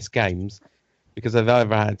had to miss games because they've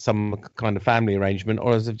either had some kind of family arrangement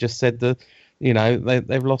or as have just said that,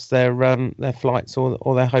 they've lost their flights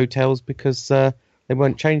or their hotels because they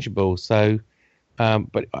weren't changeable. So,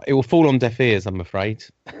 but it will fall on deaf ears, I'm afraid.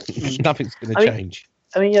 Nothing's going to change.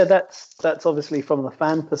 That's obviously from the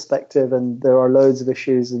fan perspective, and there are loads of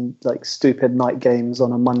issues and like stupid night games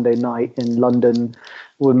on a Monday night in London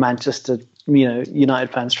with Manchester.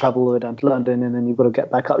 United fans travel all the way down to London, and then you've got to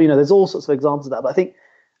get back up. There's all sorts of examples of that. But I think,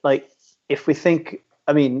 if we think,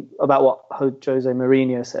 about what Jose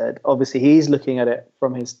Mourinho said, obviously he's looking at it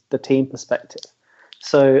from the team perspective.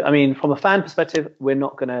 So, from a fan perspective,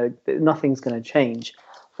 nothing's going to change.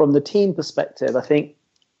 From the team perspective, I think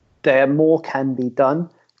more can be done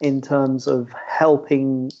in terms of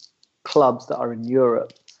helping clubs that are in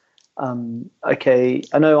Europe. I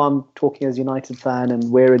know I'm talking as a United fan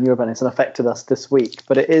and we're in Europe and it's affected us this week,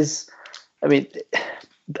 but it is,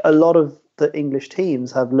 a lot of the English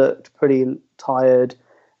teams have looked pretty tired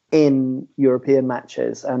in European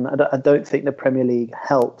matches, and I don't think the Premier League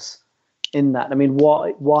helps in that.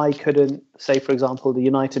 Why couldn't, say, for example, the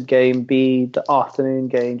United game be the afternoon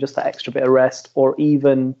game, just that extra bit of rest, or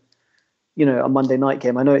even a Monday night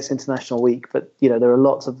game? I know it's international week, but there are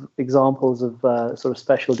lots of examples of sort of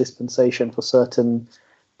special dispensation for certain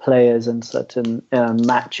players and certain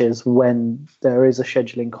matches when there is a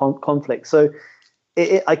scheduling conflict. So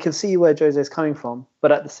I can see where Jose is coming from,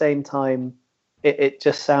 but at the same time, it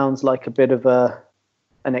just sounds like a bit of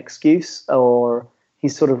an excuse, or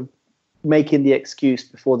he's sort of making the excuse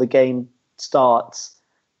before the game starts,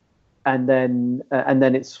 and then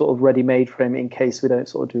it's sort of ready-made for him in case we don't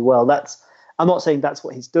sort of do well. I'm not saying that's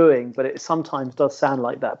what he's doing, but it sometimes does sound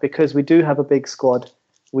like that, because we do have a big squad.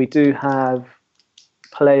 We do have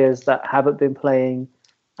players that haven't been playing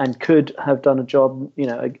and could have done a job,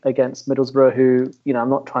 against Middlesbrough, who, I'm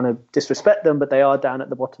not trying to disrespect them, but they are down at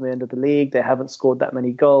the bottom end of the league. They haven't scored that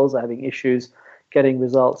many goals. They're having issues getting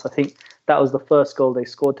results. I think that was the first goal they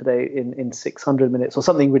scored today in 600 minutes or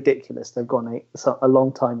something ridiculous. They've gone a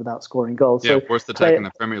long time without scoring goals. Yeah, worst attack in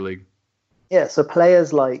the Premier League. Yeah, so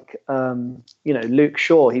players like, Luke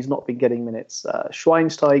Shaw, he's not been getting minutes.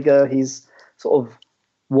 Schweinsteiger, he's sort of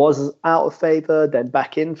was out of favour, then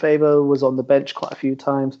back in favour, was on the bench quite a few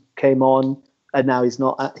times, came on, and now he's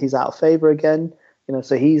not. He's out of favour again.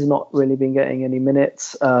 So he's not really been getting any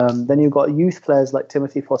minutes. Then you've got youth players like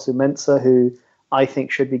Timothy Fosu-Mensah, who I think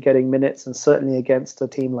should be getting minutes, and certainly against a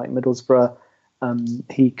team like Middlesbrough,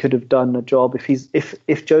 he could have done a job.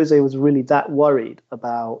 If Jose was really that worried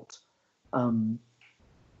about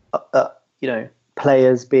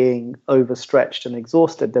players being overstretched and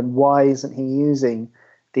exhausted, then why isn't he using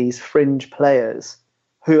these fringe players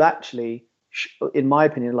who actually, in my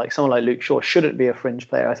opinion, like someone like Luke Shaw, shouldn't be a fringe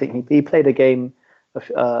player? I think he played a game,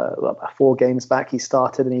 4 games back. He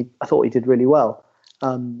started and I thought he did really well.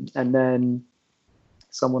 And then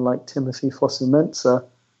someone like Timothy Fosu-Mensah,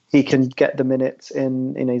 he can get the minutes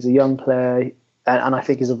in. He's a young player, and I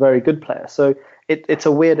think he's a very good player. So it's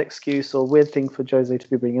a weird excuse or weird thing for Jose to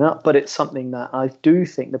be bringing up, but it's something that I do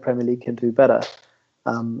think the Premier League can do better.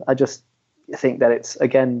 I just think that it's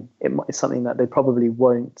something that they probably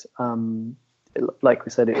won't. Like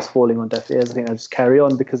we said, it was falling on deaf ears. I think they'll just carry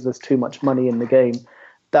on because there's too much money in the game.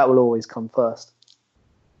 That will always come first.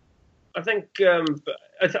 I think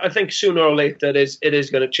I think sooner or later it is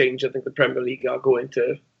going to change. I think the Premier League are going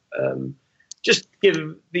to just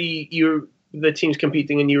give the teams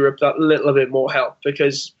competing in Europe that little bit more help,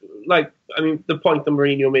 because the point that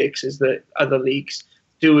Mourinho makes is that other leagues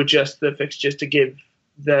do adjust the fixtures to give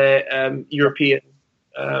their European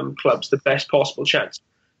clubs the best possible chance,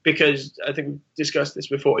 because I think we discussed this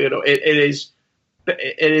before. It is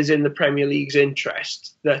in the Premier League's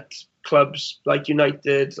interest that clubs like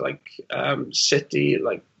United, like City,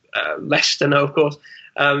 like Leicester now, of course,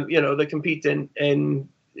 they compete in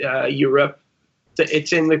Europe.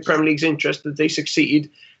 It's in the Premier League's interest that they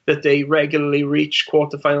succeed, that they regularly reach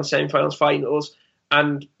quarterfinals, semi-finals, finals,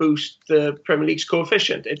 and boost the Premier League's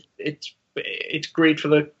coefficient. It's great for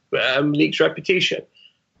the league's reputation.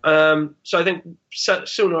 So I think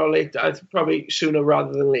sooner or later, probably sooner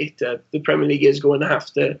rather than later, the Premier League is going to have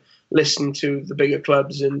to listen to the bigger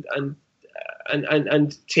clubs and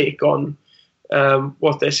take on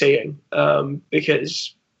what they're saying,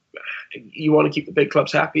 because you want to keep the big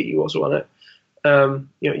clubs happy. You also want to,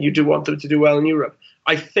 you do want them to do well in Europe.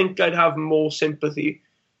 I think I'd have more sympathy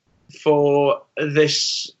for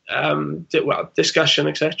this discussion,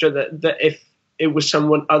 etc. That if it was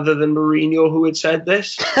someone other than Mourinho who had said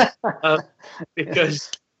this, because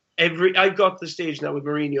I got to the stage now with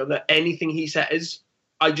Mourinho that anything he says,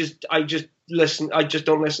 I just listen. I just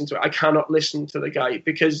don't listen to it. I cannot listen to the guy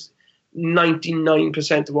because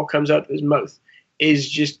 99% of what comes out of his mouth is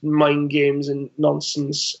just mind games and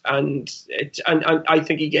nonsense, and I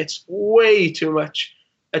think he gets way too much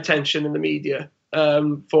attention in the media.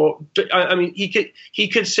 He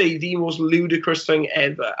could say the most ludicrous thing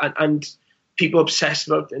ever, and people obsess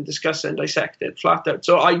about it and discuss it and dissect it flat out.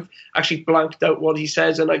 So I've actually blanked out what he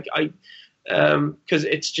says, and because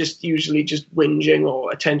it's just usually just whinging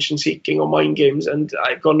or attention seeking or mind games, and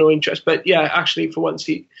I've got no interest. But yeah, actually, for once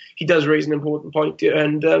he does raise an important point here,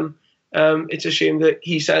 and it's a shame that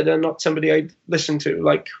he said and not somebody I'd listen to,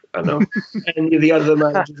 like I don't know any of the other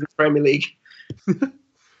managers in the Premier League.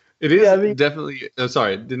 It is definitely.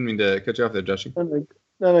 Sorry, didn't mean to cut you off there, Joshie.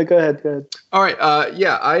 No, go ahead. All right. I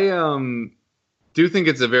do think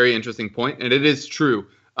it's a very interesting point, and it is true.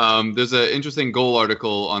 There's an interesting Goal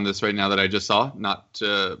article on this right now that I just saw. Not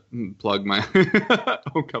to plug my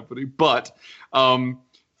own company, but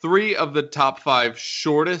 3 of the top 5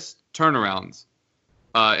 shortest turnarounds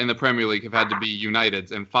in the Premier League have had to be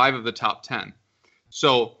United's, and 5 of the top 10.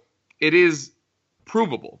 So it is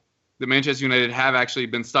provable that Manchester United have actually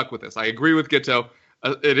been stuck with this. I agree with Gitto.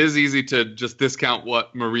 It is easy to just discount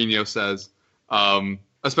what Mourinho says,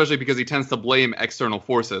 especially because he tends to blame external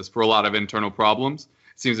forces for a lot of internal problems.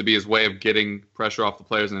 It seems to be his way of getting pressure off the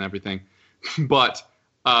players and everything. But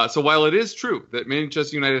so while it is true that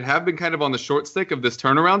Manchester United have been kind of on the short stick of this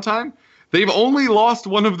turnaround time, they've only lost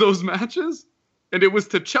one of those matches, and it was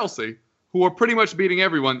to Chelsea, who are pretty much beating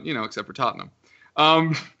everyone, except for Tottenham.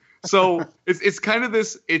 So it's kind of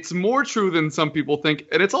this. It's more true than some people think,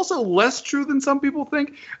 and it's also less true than some people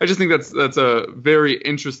think. I just think that's a very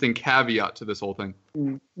interesting caveat to this whole thing.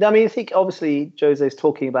 I mean, I think obviously Jose's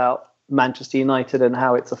talking about Manchester United and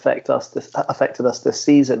how it's affected us this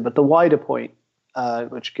season, but the wider point,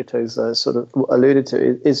 which Gitto's sort of alluded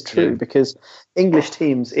to, is true because English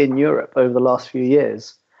teams in Europe over the last few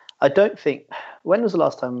years, I don't think. When was the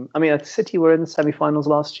last time? I mean, City were in the semi-finals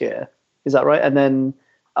last year. Is that right? And then.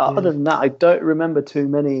 Other than that, I don't remember too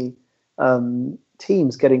many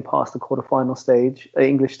teams getting past the quarterfinal stage,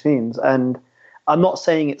 English teams. And I'm not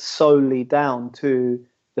saying it's solely down to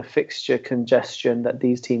the fixture congestion that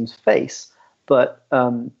these teams face, but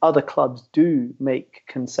other clubs do make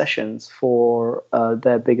concessions for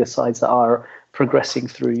their bigger sides that are progressing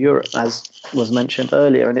through Europe, as was mentioned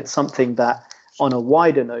earlier. And it's something that, on a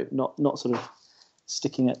wider note, not sort of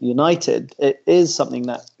sticking at United, it is something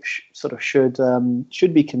that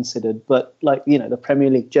should be considered. But the Premier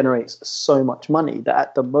League generates so much money that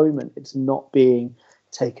at the moment it's not being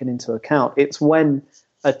taken into account. It's when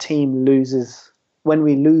a team loses, when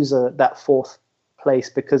we lose that 4th place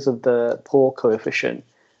because of the poor coefficient,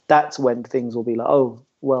 that's when things will be like, oh,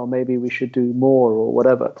 well, maybe we should do more or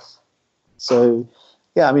whatever. So,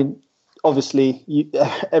 yeah, I mean, obviously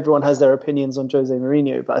everyone has their opinions on Jose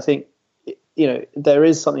Mourinho, but I think there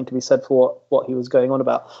is something to be said for what he was going on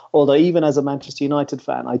about. Although even as a Manchester United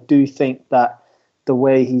fan, I do think that the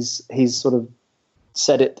way he's sort of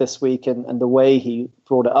said it this week and the way he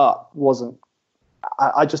brought it up wasn't.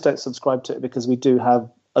 I just don't subscribe to it because we do have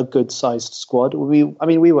a good-sized squad. We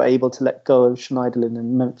were able to let go of Schneiderlin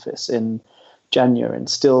and Memphis in January, and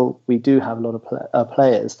still we do have a lot of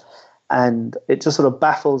players. And it just sort of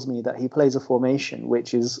baffles me that he plays a formation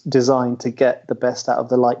which is designed to get the best out of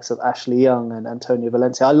the likes of Ashley Young and Antonio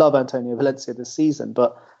Valencia. I love Antonio Valencia this season,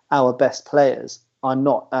 but our best players are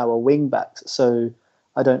not our wing backs. So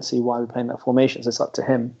I don't see why we're playing that formation. So it's up to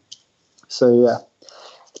him. So yeah,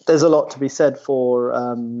 there's a lot to be said for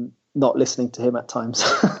not listening to him at times.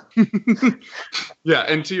 Yeah,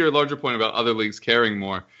 and to your larger point about other leagues caring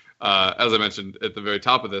more, as I mentioned at the very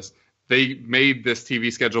top of this, they made this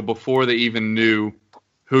TV schedule before they even knew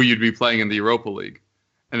who you'd be playing in the Europa League.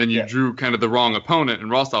 And then you drew kind of the wrong opponent in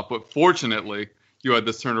Rostov. But fortunately, you had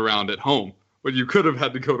this turnaround at home. But you could have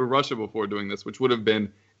had to go to Russia before doing this, which would have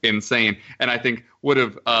been insane. And I think would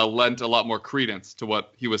have lent a lot more credence to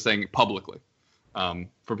what he was saying publicly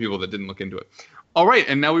for people that didn't look into it. All right,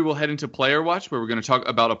 and now we will head into Player Watch, where we're going to talk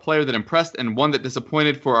about a player that impressed and one that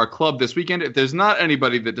disappointed for our club this weekend. If there's not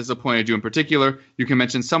anybody that disappointed you in particular, you can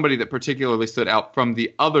mention somebody that particularly stood out from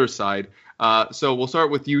the other side. So we'll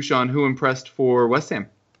start with you, Sean. Who impressed for West Ham?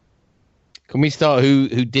 Can we start who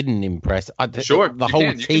didn't impress? Sure, the whole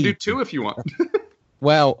team. You can do 2 if you want.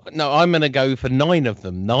 Well, no, I'm going to go for 9 of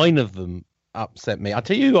them. 9 of them upset me. I'll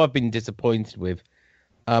tell you who I've been disappointed with.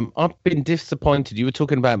 I've been disappointed. You were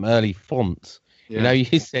talking about him early, Font. Yeah.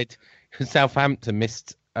 You said Southampton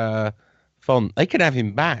missed Font. They could have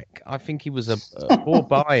him back. I think he was a poor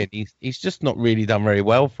buy, and he's just not really done very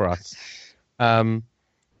well for us.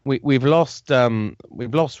 we've lost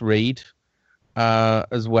Reed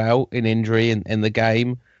as well in injury in the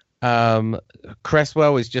game.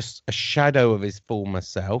 Cresswell is just a shadow of his former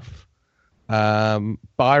self.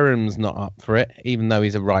 Byram's not up for it, even though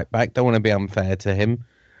he's a right back. Don't want to be unfair to him.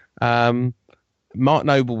 Mark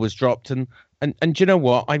Noble was dropped, and do you know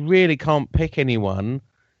what? I really can't pick anyone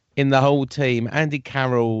in the whole team. Andy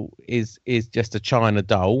Carroll is just a China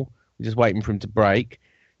doll. We're just waiting for him to break.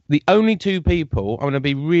 The only two people, I'm going to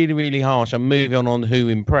be really, really harsh. I'm moving on who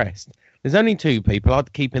impressed. There's only two people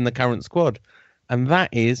I'd keep in the current squad, and that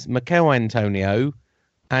is Mikel Antonio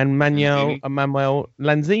and Manuel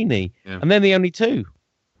Lanzini. Yeah. And they're the only two.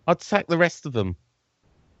 I'd sack the rest of them.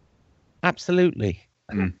 Absolutely.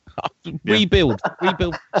 Rebuild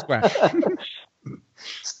scratch.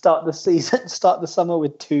 Start the summer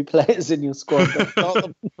with two players in your squad.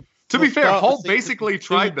 To be fair, Hull basically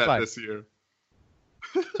tried that this year.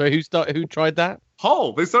 Sorry, who tried that?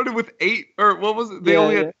 Hull. They started with 8, or what was it? They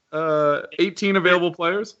only had 18 available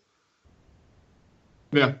players.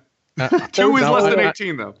 Yeah. 2 is less than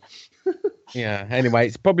 18, though. Yeah, anyway,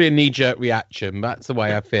 it's probably a knee-jerk reaction. That's the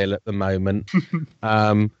way I feel at the moment.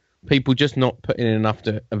 People just not putting enough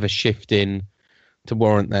of a shift in to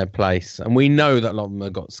warrant their place. And we know that a lot of them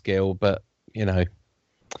have got skill, but, you know.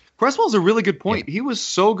 Cresswell's a really good point. Yeah. He was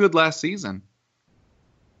so good last season.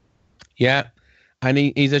 Yeah, and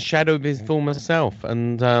he's a shadow of his former self.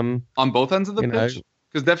 And on both ends of the pitch?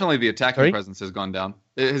 Because definitely the attacking presence has gone down.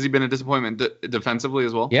 Has he been a disappointment defensively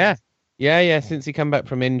as well? Yeah. Since he come back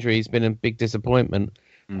from injury, he's been a big disappointment.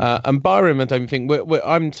 And Byram, I don't think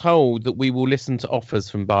I'm told that we will listen to offers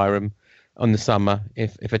from Byram on the summer.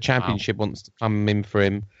 If a championship wants to come in for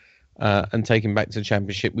him and take him back to the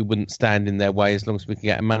championship, we wouldn't stand in their way as long as we can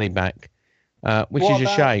get our money back, which is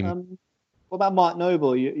a shame. What about Mark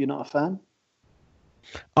Noble? You're not a fan?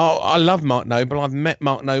 Oh, I love Mark Noble. I've met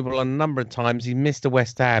Mark Noble a number of times. He's Mr.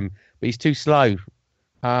 West Ham, but he's too slow.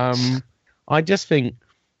 I just think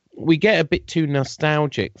we get a bit too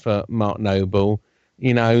nostalgic for Mark Noble.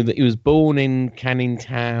 You know, that he was born in Canning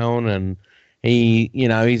Town and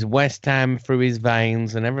he's West Ham through his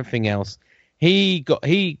veins and everything else. He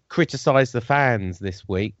criticised the fans this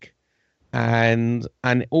week, and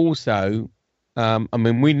also, I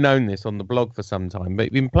mean, we've known this on the blog for some time, but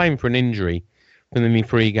he's been playing for an injury for nearly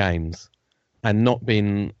 3 games and not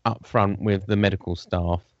been upfront with the medical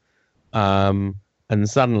staff. And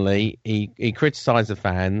suddenly he criticised the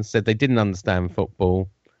fans, said they didn't understand football.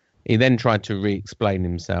 He then tried to re-explain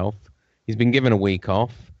himself. He's been given a week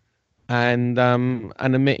off, and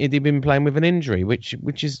admitted he'd been playing with an injury, which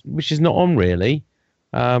is not on really.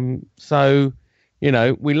 So, you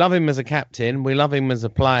know, we love him as a captain, we love him as a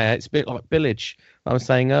player. It's a bit like Bilic, I was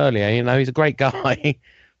saying earlier. You know, he's a great guy,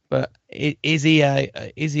 but is he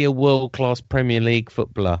a world-class Premier League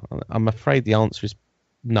footballer? I'm afraid the answer is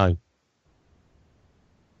no.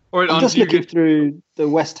 I'm just looking through the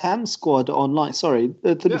West Ham squad online. Sorry,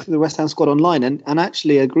 through the West Ham squad online, and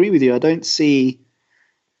actually agree with you. I don't see.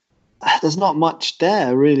 There's not much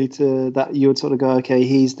there really to that you would sort of go, okay,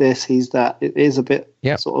 he's this, he's that. It is a bit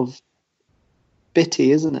sort of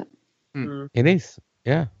bitty, isn't it? It is.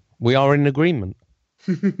 Yeah, we are in agreement.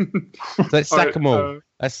 Let's sack them all.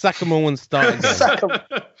 Let's sack them all and start again.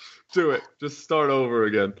 Do it. Just start over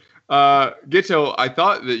again. Gitto, I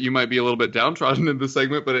thought that you might be a little bit downtrodden in this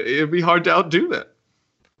segment, but it'd be hard to outdo that.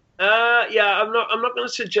 I'm not going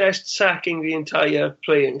to suggest sacking the entire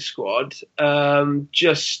playing squad. No, I'm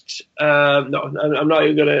not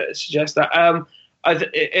even going to suggest that.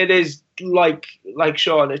 It is like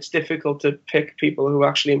Sean. It's difficult to pick people who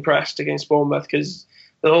actually impressed against Bournemouth because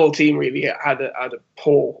the whole team really had a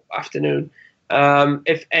poor afternoon.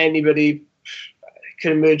 If anybody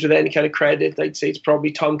can emerge with any kind of credit, I'd say it's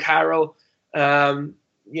probably Tom Carroll.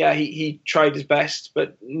 He tried his best,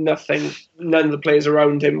 but none of the players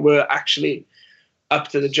around him were actually up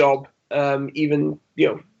to the job. Even,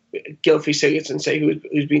 Gylfi Sigurdsson,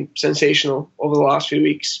 who's been sensational over the last few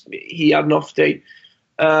weeks, he had an off day.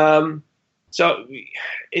 So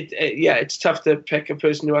it's tough to pick a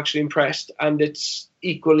person who actually impressed, and it's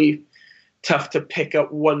equally tough to pick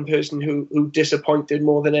up one person who disappointed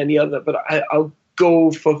more than any other. But I'll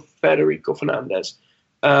go for Federico Fernandez.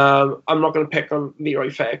 I'm not going to pick on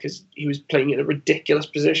Leroy Fer because he was playing in a ridiculous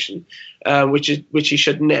position, which he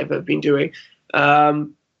should never have been doing.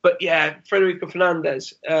 But yeah, Federico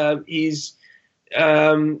Fernandez, he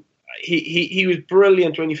was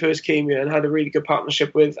brilliant when he first came here and had a really good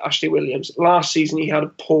partnership with Ashley Williams. Last season he had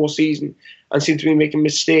a poor season and seemed to be making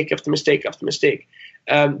mistake after mistake after mistake.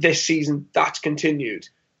 This season that's continued.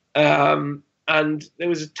 And there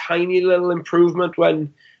was a tiny little improvement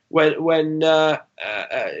when when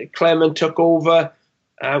Clement took over,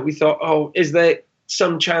 we thought, oh, is there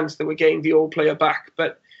some chance that we're getting the old player back?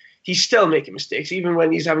 But he's still making mistakes. Even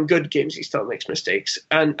when he's having good games, he still makes mistakes.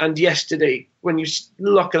 And yesterday, when you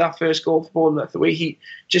look at that first goal for Bournemouth, the way he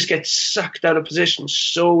just gets sucked out of position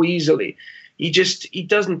so easily, he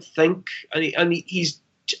doesn't think, it's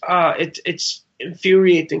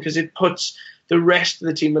infuriating because it puts the rest of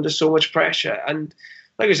the team under so much pressure. And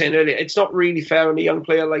like I was saying earlier, it's not really fair on a young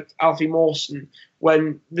player like Alfie Mawson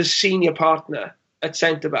when the senior partner at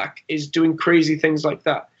centre-back is doing crazy things like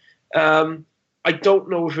that. I don't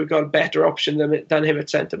know if we've got a better option than him at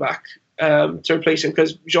centre-back to replace him,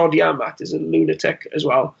 because Jordi Amat is a lunatic as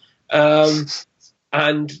well.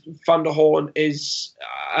 And Van der Horn is,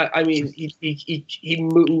 he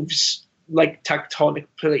moves like tectonic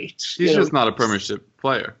plates. He's just not a Premiership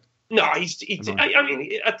player. No, in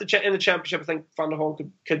the Championship, I think Van der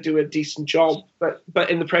Horn could do a decent job, but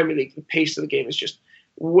in the Premier League, the pace of the game is just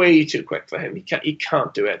way too quick for him. He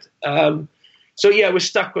can't do it. So yeah, we're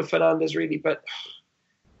stuck with Fernandes really, but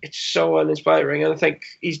it's so uninspiring. And I think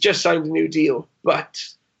he's just signed a new deal, but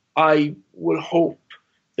I will hope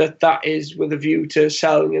that is with a view to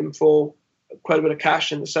selling him for quite a bit of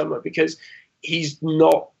cash in the summer, because he's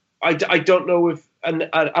not. I don't know if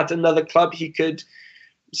at another club he could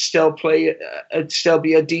still play, still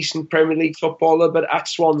be a decent Premier League footballer, but at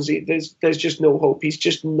Swansea, there's just no hope. He's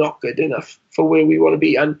just not good enough for where we want to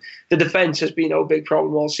be, and the defence has been our big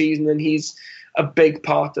problem all season, and he's a big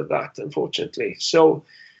part of that, unfortunately. So,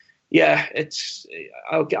 yeah,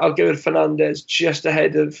 I'll give it Fernandes just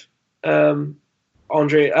ahead of Jordan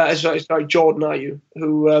Ayew,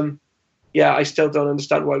 who, I still don't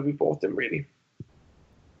understand why we bought him, really.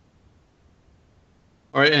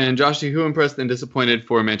 All right, and Joshy, who impressed and disappointed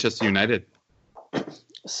for Manchester United?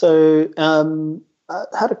 So I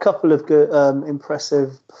had a couple of good,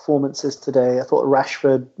 impressive performances today. I thought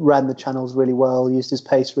Rashford ran the channels really well, used his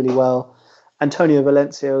pace really well. Antonio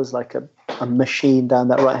Valencia was like a machine down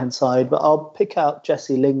that right-hand side. But I'll pick out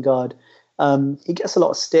Jesse Lingard. He gets a lot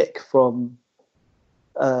of stick from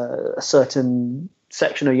a certain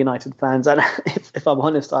section of United fans. And if I'm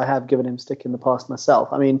honest, I have given him stick in the past myself.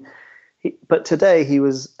 I mean, but today he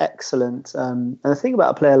was excellent. And the thing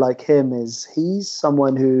about a player like him is he's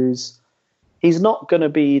someone he's not going to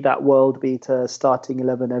be that world beater starting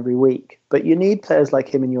 11 every week. But you need players like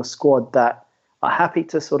him in your squad that are happy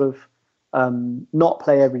to sort of not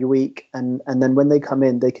play every week. And then when they come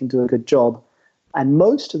in, they can do a good job. And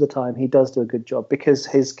most of the time he does do a good job because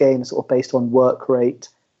his game is sort of based on work rate,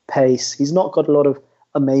 pace. He's not got a lot of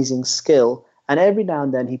amazing skill. And every now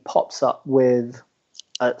and then he pops up with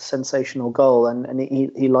a sensational goal, and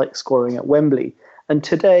he likes scoring at Wembley. And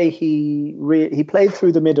today he played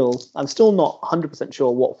through the middle. I'm still not 100%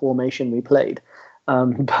 sure what formation we played,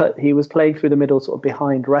 but he was playing through the middle, sort of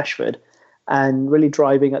behind Rashford, and really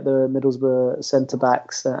driving at the Middlesbrough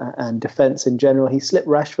centre-backs and defence in general. He slipped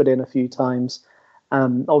Rashford in a few times,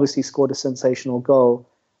 obviously scored a sensational goal,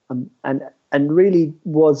 and really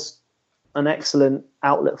was an excellent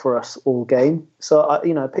outlet for us all game. So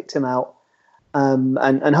I picked him out.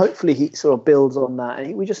 And hopefully he sort of builds on that.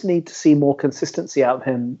 And we just need to see more consistency out of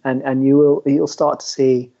him, and you'll start to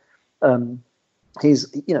see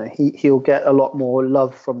he'll get a lot more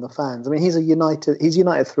love from the fans. I mean, he's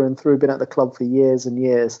United through and through, been at the club for years and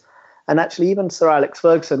years. And actually, even Sir Alex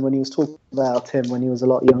Ferguson, when he was talking about him when he was a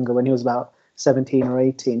lot younger, when he was about 17 or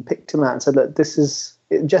 18, picked him out and said, look,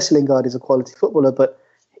 Jesse Lingard is a quality footballer, but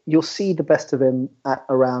you'll see the best of him at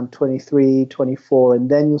around 23, 24, and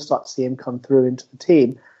then you'll start to see him come through into the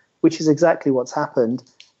team, which is exactly what's happened.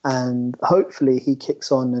 And hopefully he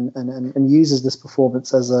kicks on and uses this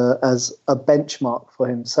performance as a benchmark for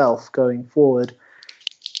himself going forward.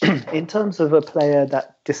 In terms of a player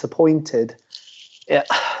that disappointed,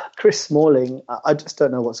 Chris Smalling, I just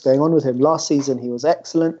don't know what's going on with him. Last season he was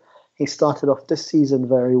excellent. He started off this season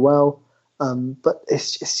very well. But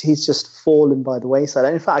he's just fallen by the wayside.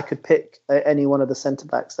 And in fact, I could pick any one of the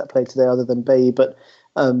centre-backs that played today other than Bailly, but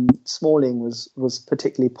Smalling was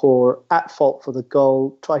particularly poor, at fault for the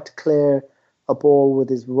goal, tried to clear a ball with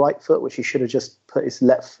his right foot, which he should have just put his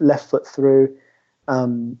left foot through.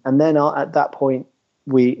 And then at that point,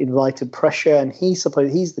 we invited pressure, and he's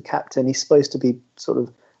the captain. He's supposed to be sort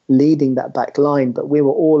of leading that back line, but we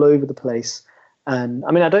were all over the place. And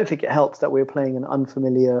I mean, I don't think it helps that we were playing an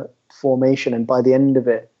unfamiliar formation, and by the end of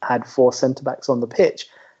it had 4 centre-backs on the pitch.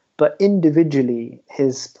 But individually,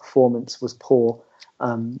 his performance was poor.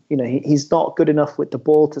 He's not good enough with the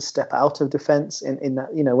ball to step out of defence. In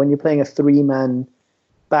that, when you're playing a 3-man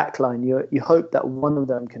backline, you hope that one of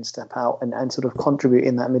them can step out and sort of contribute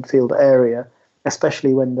in that midfield area.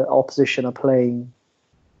 especially when the opposition are playing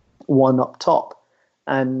one up top,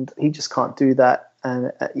 and he just can't do that.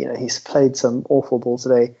 And he's played some awful ball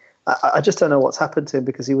today. I just don't know what's happened to him,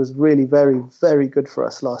 because he was really very, very good for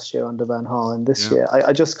us last year under Van Gaal, and this year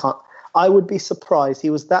I just can't. I would be surprised. He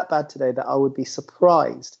was that bad today that I would be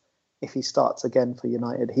surprised if he starts again for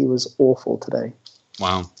United. He was awful today.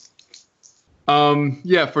 Wow.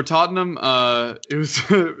 For Tottenham, it was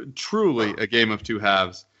truly a game of two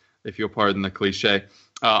halves, if you'll pardon the cliche.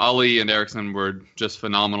 Ali and Eriksen were just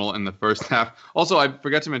phenomenal in the first half. Also, I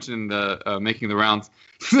forgot to mention in the making the rounds,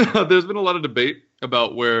 there's been a lot of debate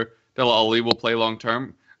about where Dele Alli will play long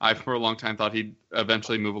term. I, for a long time, thought he'd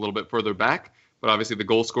eventually move a little bit further back, but obviously the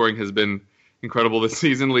goal scoring has been incredible this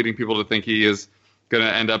season, leading people to think he is going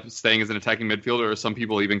to end up staying as an attacking midfielder, or some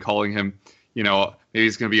people even calling him, maybe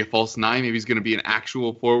he's going to be a false nine, maybe he's going to be an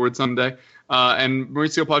actual forward someday. And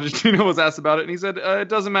Mauricio Pochettino was asked about it, and he said, it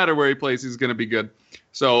doesn't matter where he plays, he's going to be good.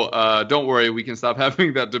 So don't worry, we can stop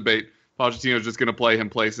having that debate. Pochettino's just going to play him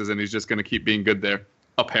places, and he's just going to keep being good there,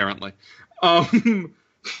 apparently.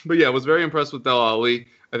 But yeah, I was very impressed with Dele Alli.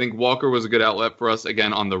 I think Walker was a good outlet for us,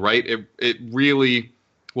 again, on the right. It really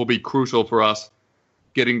will be crucial for us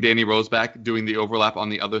getting Danny Rose back, doing the overlap on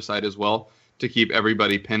the other side as well, to keep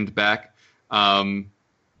everybody pinned back.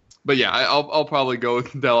 But yeah, I'll probably go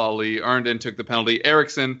with Dele Alli. Earned and took the penalty.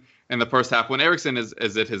 Eriksen in the first half, when Eriksen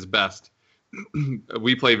is at his best,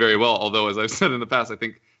 we play very well. Although, as I've said in the past, I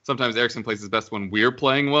think sometimes Eriksen plays his best when we're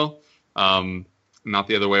playing well, not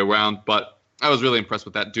the other way around. But I was really impressed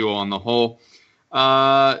with that duo on the whole.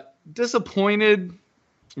 Disappointed,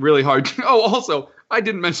 really hard. Oh, also, I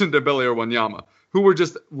didn't mention Dembele or Wanyama, who were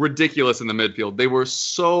just ridiculous in the midfield. They were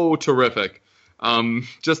so terrific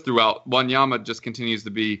just throughout. Wanyama just continues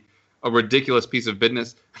to be a ridiculous piece of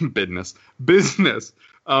business. And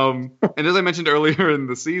as I mentioned earlier in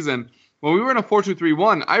the season, when we were in a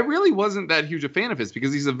 4-2-3-1, I really wasn't that huge a fan of his,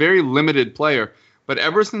 because he's a very limited player. But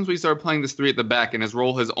ever since we started playing this three at the back, and his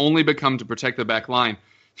role has only become to protect the back line,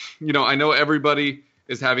 I know everybody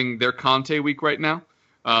is having their Conte week right now,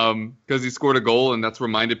 because he scored a goal, and that's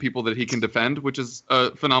reminded people that he can defend, which is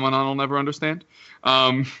a phenomenon I'll never understand.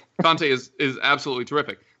 Conte is absolutely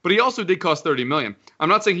terrific. But he also did cost $30 million. I'm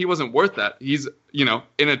not saying he wasn't worth that. He's, in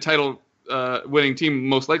a title winning team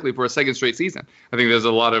most likely for a second straight season. I think there's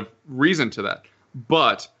a lot of reason to that.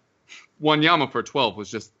 But Wanyama for 12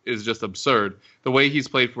 is just absurd. The way he's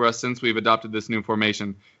played for us since we've adopted this new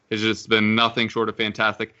formation has just been nothing short of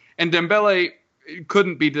fantastic. And Dembele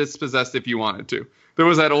couldn't be dispossessed if you wanted to. There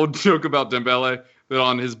was that old joke about Dembele that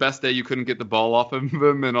on his best day you couldn't get the ball off of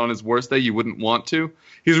him, and on his worst day you wouldn't want to.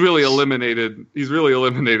 He's really eliminated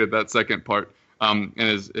that second part, and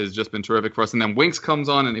has just been terrific for us. And then Winks comes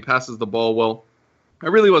on and he passes the ball well. I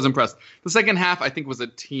really was impressed. The second half, I think, was a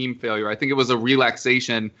team failure. I think it was a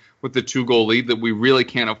relaxation with the 2-goal lead that we really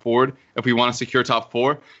can't afford if we want to secure top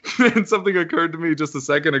four. And something occurred to me just a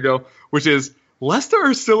second ago, which is Leicester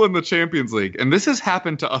are still in the Champions League, and this has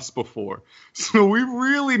happened to us before. So we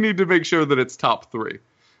really need to make sure that it's top three.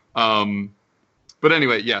 But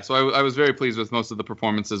anyway, yeah, so I was very pleased with most of the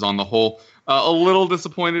performances on the whole. A little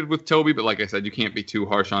disappointed with Toby, but like I said, you can't be too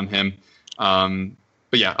harsh on him.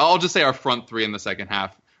 But yeah, I'll just say our front three in the second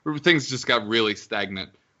half. Things just got really stagnant,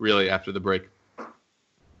 really, after the break.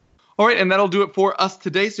 All right, and that'll do it for us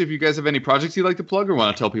today. So if you guys have any projects you'd like to plug or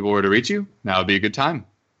want to tell people where to reach you, now would be a good time.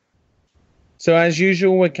 So as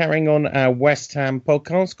usual, we're carrying on our West Ham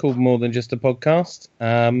podcast called More Than Just a Podcast.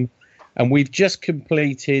 And we've just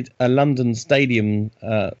completed a London Stadium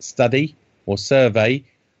study or survey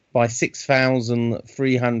by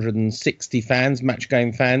 6,360 fans,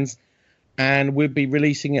 match-going fans. And we'll be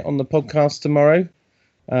releasing it on the podcast tomorrow.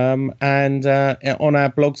 And on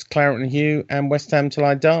our blogs, Claret and Hugh and West Ham Till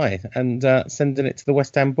I Die, and sending it to the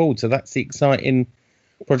West Ham board. So that's the exciting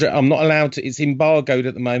project. I'm not allowed to, it's embargoed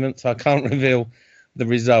at the moment, so I can't reveal the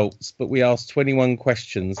results. But we asked 21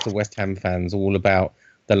 questions to West Ham fans all about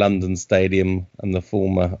the London Stadium and the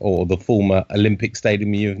former Olympic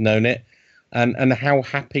Stadium, you've known it, and how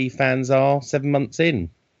happy fans are 7 months in.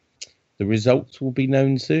 The results will be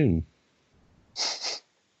known soon.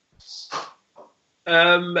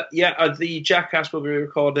 The Jackass will be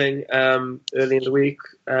recording early in the week,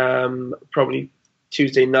 probably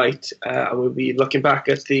Tuesday night, and we'll be looking back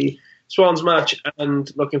at the Swans match and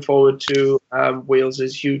looking forward to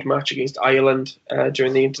Wales's huge match against Ireland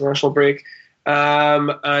during the international break.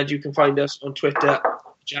 And you can find us on Twitter,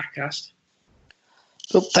 Jackass.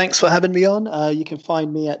 Well, thanks for having me on. You can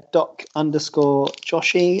find me at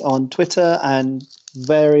doc_Joshi on Twitter and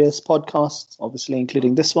various podcasts, obviously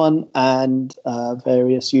including this one, and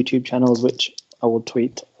various YouTube channels, which I will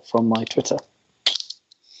tweet from my Twitter.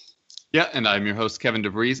 Yeah, and I'm your host, Kevin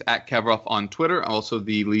DeVries, at Kevroff on Twitter. Also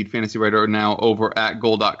the lead fantasy writer now over at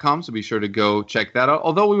goal.com, so be sure to go check that out.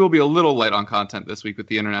 Although we will be a little light on content this week with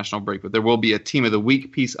the international break, but there will be a Team of the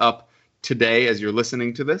Week piece up today as you're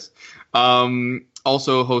listening to this.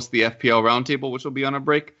 Also host the FPL Roundtable, which will be on a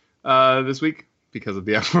break this week because of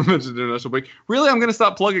the aforementioned international break. Really, I'm going to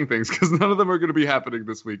stop plugging things because none of them are going to be happening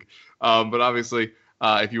this week. But obviously,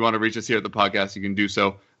 if you want to reach us here at the podcast, you can do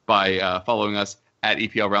so by following us at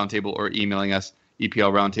EPL Roundtable or emailing us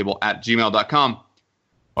eplroundtable@gmail.com.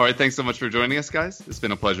 All right, thanks so much for joining us, guys. It's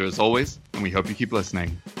been a pleasure as always, and we hope you keep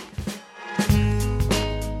listening.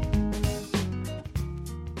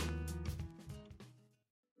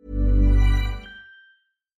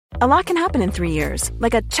 A lot can happen in 3 years,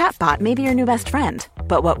 like a chatbot may be your new best friend.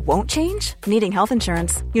 But what won't change? Needing health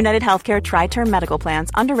insurance. United Healthcare Tri-Term Medical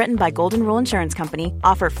Plans, underwritten by Golden Rule Insurance Company,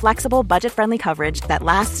 offer flexible, budget-friendly coverage that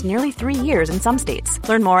lasts nearly 3 years in some states.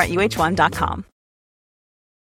 Learn more at uh1.com.